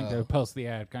people. I think they would post the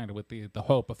ad kind of with the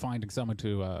hope of finding someone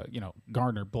to,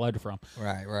 garner blood from.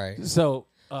 Right. So...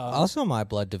 I'll sell my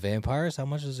blood to vampires. How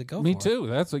much does it go Me for? too.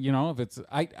 That's if it's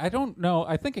I don't know.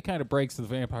 I think it kind of breaks the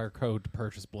vampire code to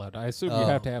purchase blood. I assume you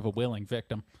have to have a willing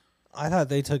victim. I thought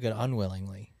they took it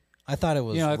unwillingly. I thought it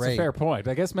was that's rape. a fair point.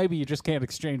 I guess maybe you just can't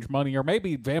exchange money, or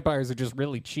maybe vampires are just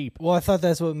really cheap. Well, I thought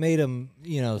that's what made them,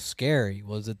 scary,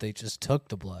 was that they just took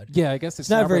the blood. Yeah, I guess it's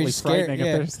not very really frightening scary, if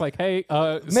yeah. they're just like, hey,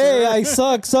 May sir, I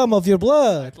suck some of your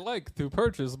blood? I'd like to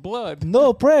purchase blood.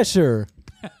 No pressure.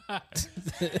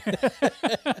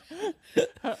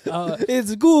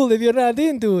 It's cool if you're not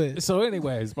into it. So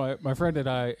anyways, my friend and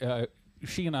I,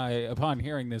 she and I, upon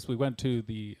hearing this, we went to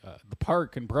the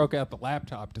park and broke out the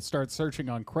laptop to start searching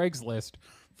on Craigslist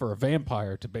for a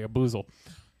vampire to bamboozle.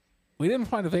 We didn't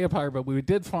find a vampire, but we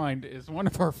did find is one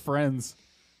of our friends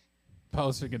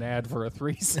posting an ad for a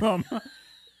threesome.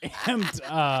 And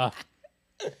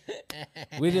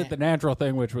we did the natural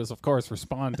thing, which was, of course,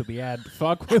 respond to the ad to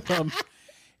fuck with them.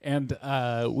 And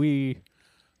oh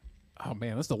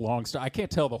man, this is a long story. I can't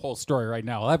tell the whole story right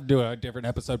now. I'll have to do a different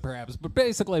episode perhaps. But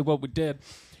basically what we did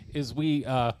is we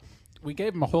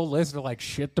gave him a whole list of like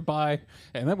shit to buy,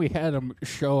 and then we had him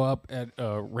show up at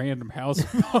a random house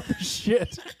with all the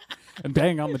shit and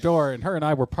bang on the door. And her and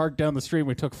I were parked down the street. And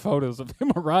we took photos of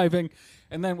him arriving.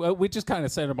 And then we just kind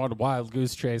of sent him on a wild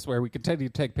goose chase where we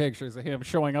continued to take pictures of him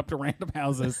showing up to random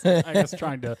houses, I guess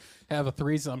trying to have a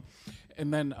threesome.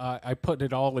 And then I put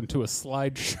it all into a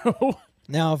slideshow.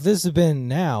 Now, if this had been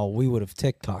now, we would have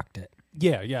TikToked it.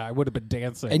 Yeah, I would have been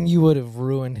dancing. And you would have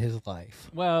ruined his life.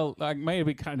 Well, I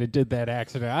maybe kind of did that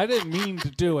accident. I didn't mean to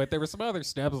do it. There were some other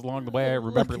steps along the way. I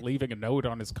remember leaving a note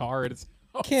on his car at his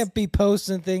house. Can't be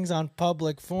posting things on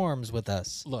public forums with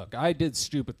us. Look, I did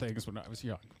stupid things when I was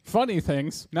young. Funny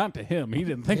things, not to him. He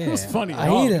didn't think it was Yeah, funny at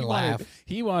he all. didn't laugh.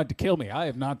 He wanted to kill me. I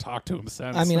have not talked to him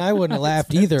since. I mean, I wouldn't have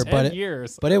laughed either, 10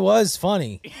 years. but it was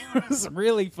funny. It was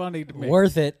really funny to me.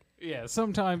 Worth it. Yeah,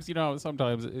 sometimes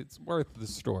it's worth the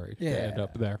story Yeah. to end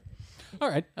up there. All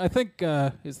right, I think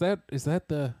is that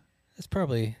the It's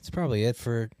probably it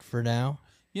for now.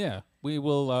 yeah. We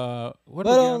will what But do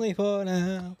we got? only for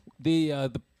now.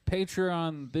 The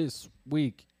Patreon this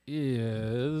week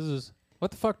is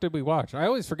what the fuck did we watch? I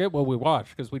always forget what we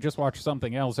watched because we just watched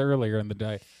something else earlier in the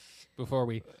day before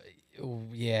we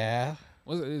Yeah. it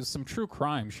was some true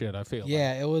crime shit. I feel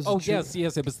Yeah, it was. like. Yes,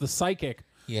 it was the psychic.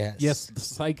 Yes. The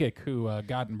psychic who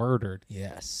got murdered.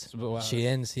 Yes. So, She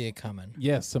didn't see it coming.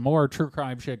 Yes, some more true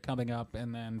crime shit coming up,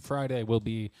 and then Friday will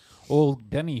be old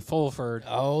Benny Fulford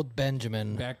Old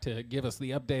Benjamin. back to give us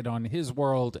the update on his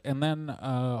world, and then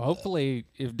hopefully,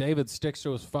 if David sticks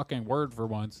to his fucking word for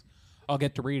once, I'll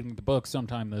get to reading the book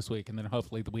sometime this week, and then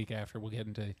hopefully the week after we'll get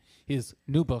into his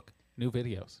new book, new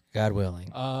videos. God willing.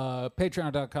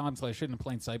 Patreon.com/Hidden in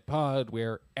Plain Sight Pod.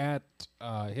 We're at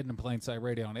Hidden in Plain Sight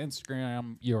Radio on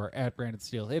Instagram. You're at Brandon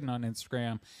Steele Hidden on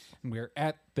Instagram. And we're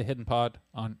at The Hidden Pod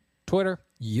on Twitter.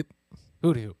 Yep.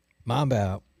 Hoodoo. Mom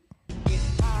out.